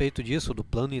a respeito disso, do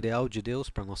plano ideal de Deus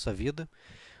para a nossa vida,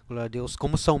 glória a Deus,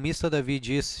 como o salmista Davi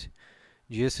disse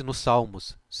nos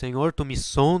Salmos: Senhor, tu me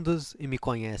sondas e me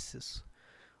conheces.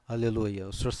 Aleluia.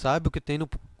 O Senhor sabe o que tem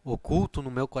oculto no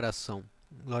meu coração.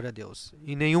 Glória a Deus.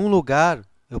 Em nenhum lugar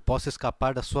eu posso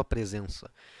escapar da sua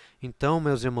presença. Então,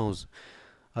 meus irmãos,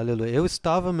 aleluia. Eu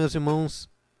estava, meus irmãos,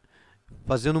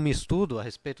 fazendo um estudo a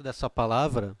respeito dessa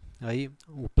palavra, aí,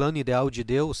 o plano ideal de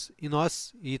Deus,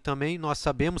 e também nós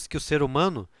sabemos que o ser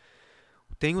humano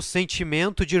tem o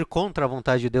sentimento de ir contra a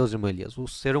vontade de Deus, irmã Elias. O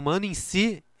ser humano em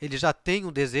si, ele já tem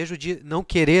o desejo de não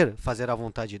querer fazer a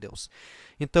vontade de Deus.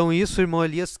 Então isso, irmão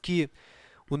Elias, que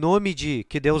o nome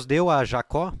que Deus deu a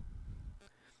Jacó,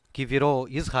 que virou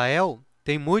Israel,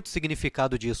 tem muito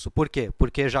significado disso. Por quê?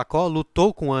 Porque Jacó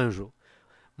lutou com o anjo,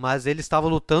 mas ele estava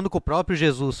lutando com o próprio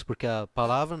Jesus, porque a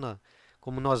palavra,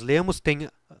 como nós lemos, tem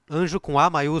anjo com A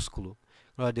maiúsculo.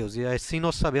 Glória a Deus. E assim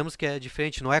nós sabemos que é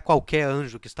diferente, não é qualquer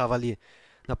anjo que estava ali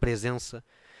na presença,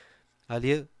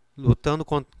 ali lutando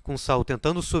com Saul,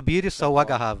 tentando subir, e Saul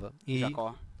agarrava. E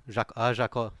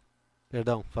Jacó.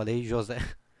 Perdão, falei José.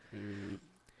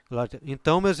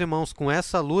 Então, meus irmãos, com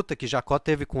essa luta que Jacó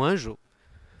teve com o anjo,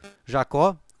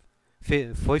 Jacó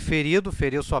foi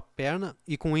feriu sua perna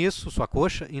e com isso sua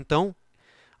coxa. Então,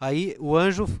 aí o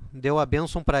anjo deu a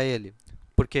bênção para ele.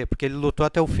 Por quê? Porque ele lutou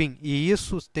até o fim. E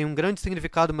isso tem um grande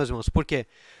significado, meus irmãos. Por quê?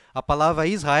 A palavra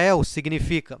Israel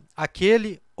significa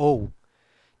aquele ou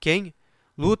quem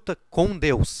luta com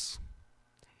Deus.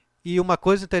 E uma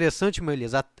coisa interessante, meu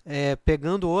Elias,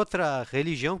 pegando outra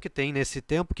religião que tem nesse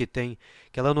tempo, que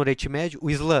é lá no Oriente Médio, o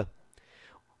Islã.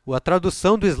 A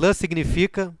tradução do Islã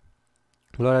significa,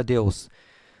 glória a Deus,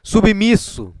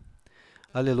 submisso,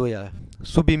 aleluia,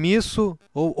 submisso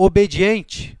ou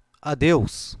obediente a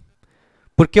Deus.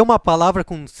 Porque uma palavra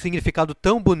com significado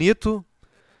tão bonito,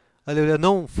 aleluia,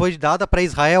 não foi dada para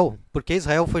Israel? Porque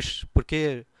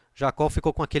Jacó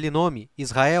ficou com aquele nome,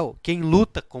 Israel, quem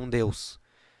luta com Deus.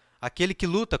 Aquele que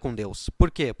luta com Deus.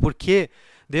 Por quê? Porque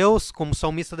Deus, como o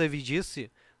salmista Davi disse,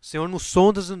 o Senhor nos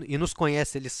sonda e nos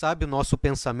conhece. Ele sabe o nosso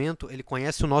pensamento, Ele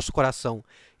conhece o nosso coração.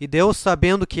 E Deus,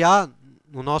 sabendo que há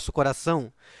no nosso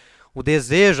coração o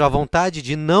desejo, a vontade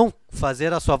de não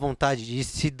fazer a sua vontade, de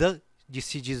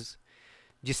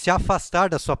se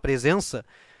afastar da sua presença,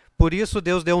 por isso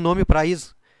Deus deu o nome para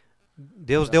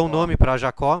deu o nome para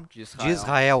Jacó de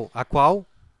Israel, a qual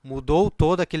mudou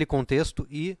todo aquele contexto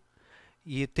e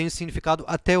tem significado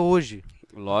até hoje.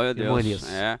 Glória a Deus.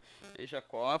 E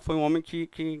Jacó foi um homem que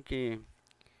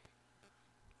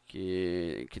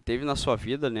teve na sua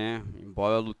vida, né,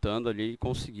 embora lutando ali,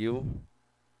 conseguiu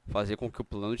fazer com que o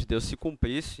plano de Deus se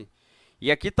cumprisse.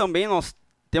 E aqui também nós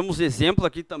temos exemplo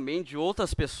aqui também de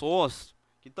outras pessoas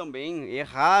que também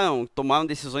erraram, tomaram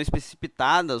decisões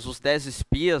precipitadas, os 10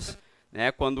 espias,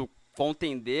 né, quando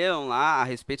contenderam lá a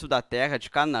respeito da terra de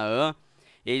Canaã.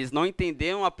 Eles não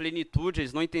entenderam a plenitude,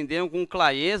 eles não entenderam com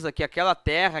clareza que aquela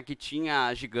terra que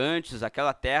tinha gigantes,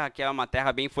 aquela terra que era uma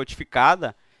terra bem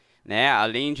fortificada, né,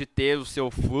 além de ter o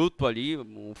seu fruto ali,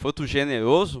 um fruto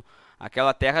generoso,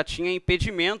 aquela terra tinha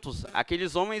impedimentos.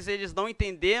 Aqueles homens, eles não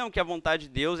entenderam que a vontade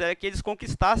de Deus era que eles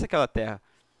conquistassem aquela terra.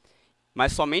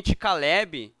 Mas somente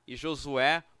Caleb e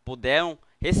Josué puderam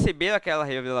receber aquela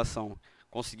revelação,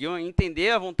 conseguiram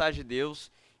entender a vontade de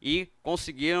Deus e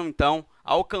conseguiram, então,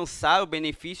 alcançar o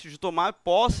benefício de tomar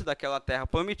posse daquela terra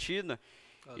prometida.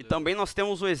 E também nós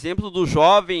temos o exemplo do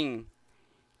jovem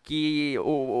que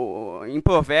em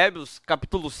Provérbios,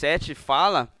 capítulo 7,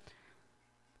 fala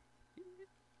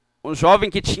um jovem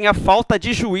que tinha falta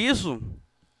de juízo,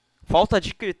 falta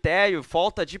de critério,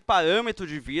 falta de parâmetro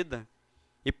de vida.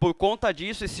 E por conta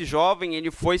disso, esse jovem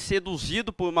ele foi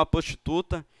seduzido por uma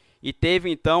prostituta e teve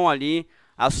então ali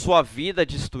a sua vida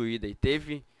destruída. E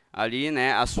teve ali,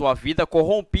 né, a sua vida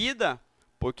corrompida,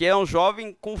 porque é um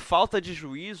jovem com falta de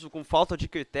juízo, com falta de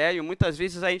critério. Muitas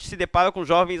vezes a gente se depara com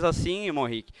jovens assim, irmão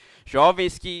Henrique.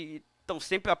 Jovens que estão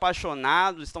sempre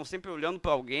apaixonados, estão sempre olhando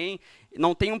para alguém,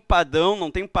 não tem um padrão, não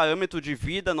tem um parâmetro de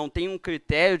vida, não tem um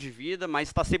critério de vida, mas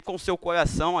está sempre com o seu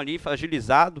coração ali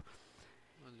fragilizado.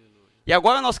 E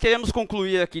agora nós queremos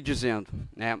concluir aqui dizendo,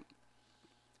 né?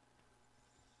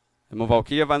 A irmã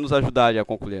Valquíria vai nos ajudar ali a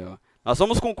concluir. Nós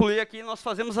vamos concluir aqui, nós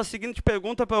fazemos a seguinte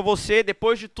pergunta para você,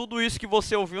 depois de tudo isso que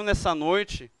você ouviu nessa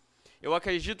noite. Eu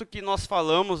acredito que nós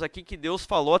falamos aqui, que Deus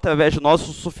falou através de nós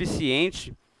o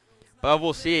suficiente para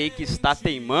você aí que está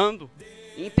teimando,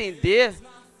 entender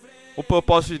o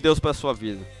propósito de Deus para a sua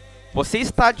vida. Você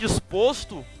está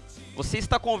disposto, você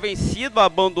está convencido a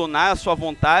abandonar a sua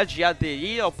vontade e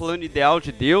aderir ao plano ideal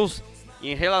de Deus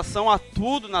em relação a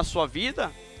tudo na sua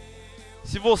vida?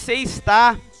 Se você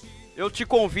está, eu te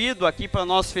convido aqui para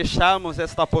nós fecharmos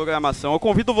esta programação. Eu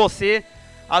convido você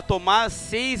a tomar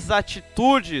 6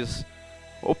 atitudes.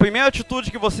 A primeira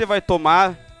atitude que você vai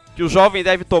tomar, que o jovem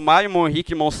deve tomar, irmão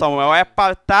Henrique e irmão Samuel, é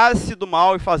apartar-se do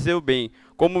mal e fazer o bem.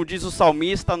 Como diz o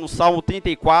salmista no Salmo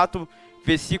 34,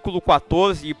 versículo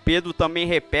 14, e Pedro também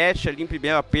repete ali em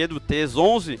 1 Pedro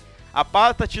 3:11,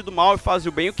 aparta-te do mal e faz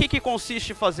o bem. O que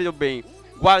consiste em fazer o bem?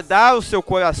 Guardar o seu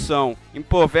coração, em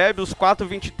Provérbios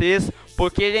 4:23,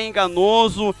 porque ele é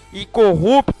enganoso e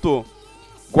corrupto.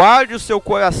 Guarde o seu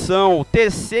coração. O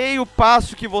terceiro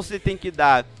passo que você tem que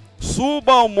dar: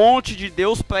 suba ao monte de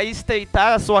Deus para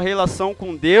estreitar a sua relação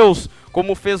com Deus,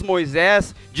 como fez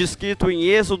Moisés, descrito em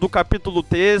Êxodo capítulo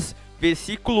 3,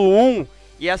 versículo 1.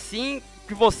 E assim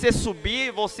que você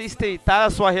subir, você estreitar a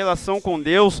sua relação com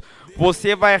Deus,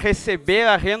 você vai receber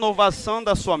a renovação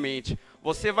da sua mente.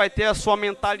 Você vai ter a sua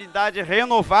mentalidade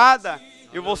renovada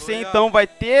e você então vai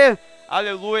ter,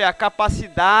 aleluia, a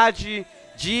capacidade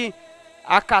de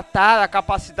acatar, a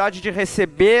capacidade de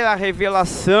receber a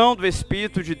revelação do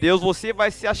Espírito de Deus. Você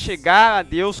vai se achegar a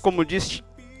Deus, como diz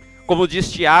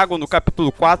Tiago no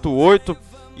capítulo 4:8,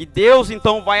 e Deus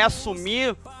então vai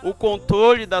assumir o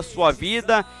controle da sua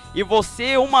vida, e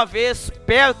você, uma vez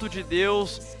perto de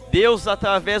Deus, Deus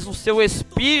através do seu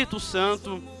Espírito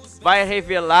Santo vai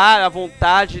revelar a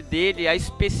vontade dele, a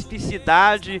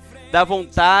especificidade da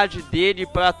vontade dele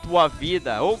para a tua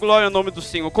vida. Oh, glória ao nome do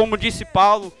Senhor. Como disse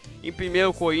Paulo em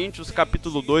 1 Coríntios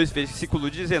capítulo 2,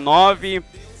 versículo 19,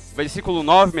 versículo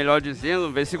 9, melhor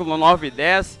dizendo, versículo 9 e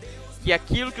 10, que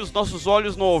aquilo que os nossos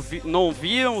olhos não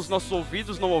viram, os nossos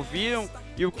ouvidos não ouviram,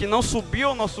 e o que não subiu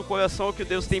ao nosso coração é o que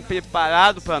Deus tem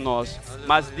preparado para nós.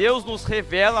 Mas Deus nos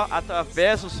revela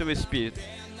através do seu Espírito.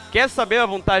 Quer saber a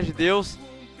vontade de Deus?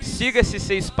 Siga esses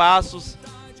 6 passos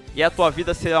e a tua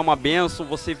vida será uma bênção.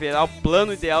 Você verá o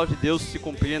plano ideal de Deus se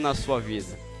cumprir na sua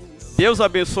vida. Deus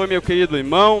abençoe, meu querido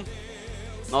irmão.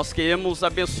 Nós queremos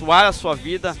abençoar a sua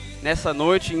vida nessa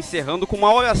noite, encerrando com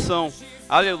uma oração.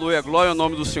 Aleluia, glória ao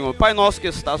nome do Senhor. Pai nosso que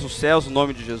estás nos céus, no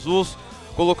nome de Jesus,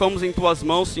 colocamos em tuas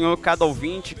mãos, Senhor, cada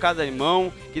ouvinte, cada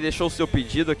irmão que deixou o seu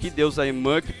pedido aqui. Deus, a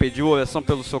irmã que pediu oração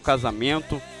pelo seu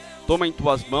casamento, toma em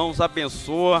tuas mãos,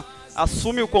 abençoa.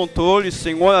 Assume o controle,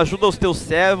 Senhor, ajuda os teus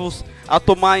servos a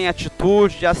tomarem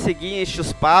atitude, a seguirem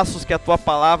estes passos que a tua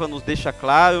palavra nos deixa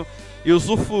claro e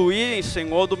usufruírem,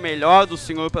 Senhor, do melhor do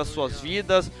Senhor para as suas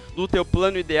vidas, do teu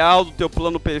plano ideal, do teu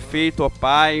plano perfeito, ó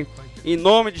Pai. Em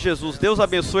nome de Jesus, Deus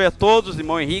abençoe a todos,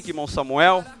 irmão Henrique, irmão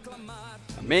Samuel.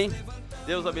 Amém?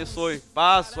 Deus abençoe.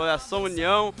 Paz, oração,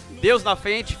 união. Deus na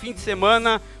frente, fim de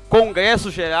semana, congresso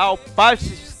geral.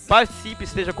 Participe,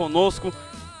 esteja conosco,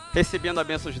 recebendo a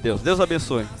bênção de Deus. Deus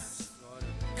abençoe.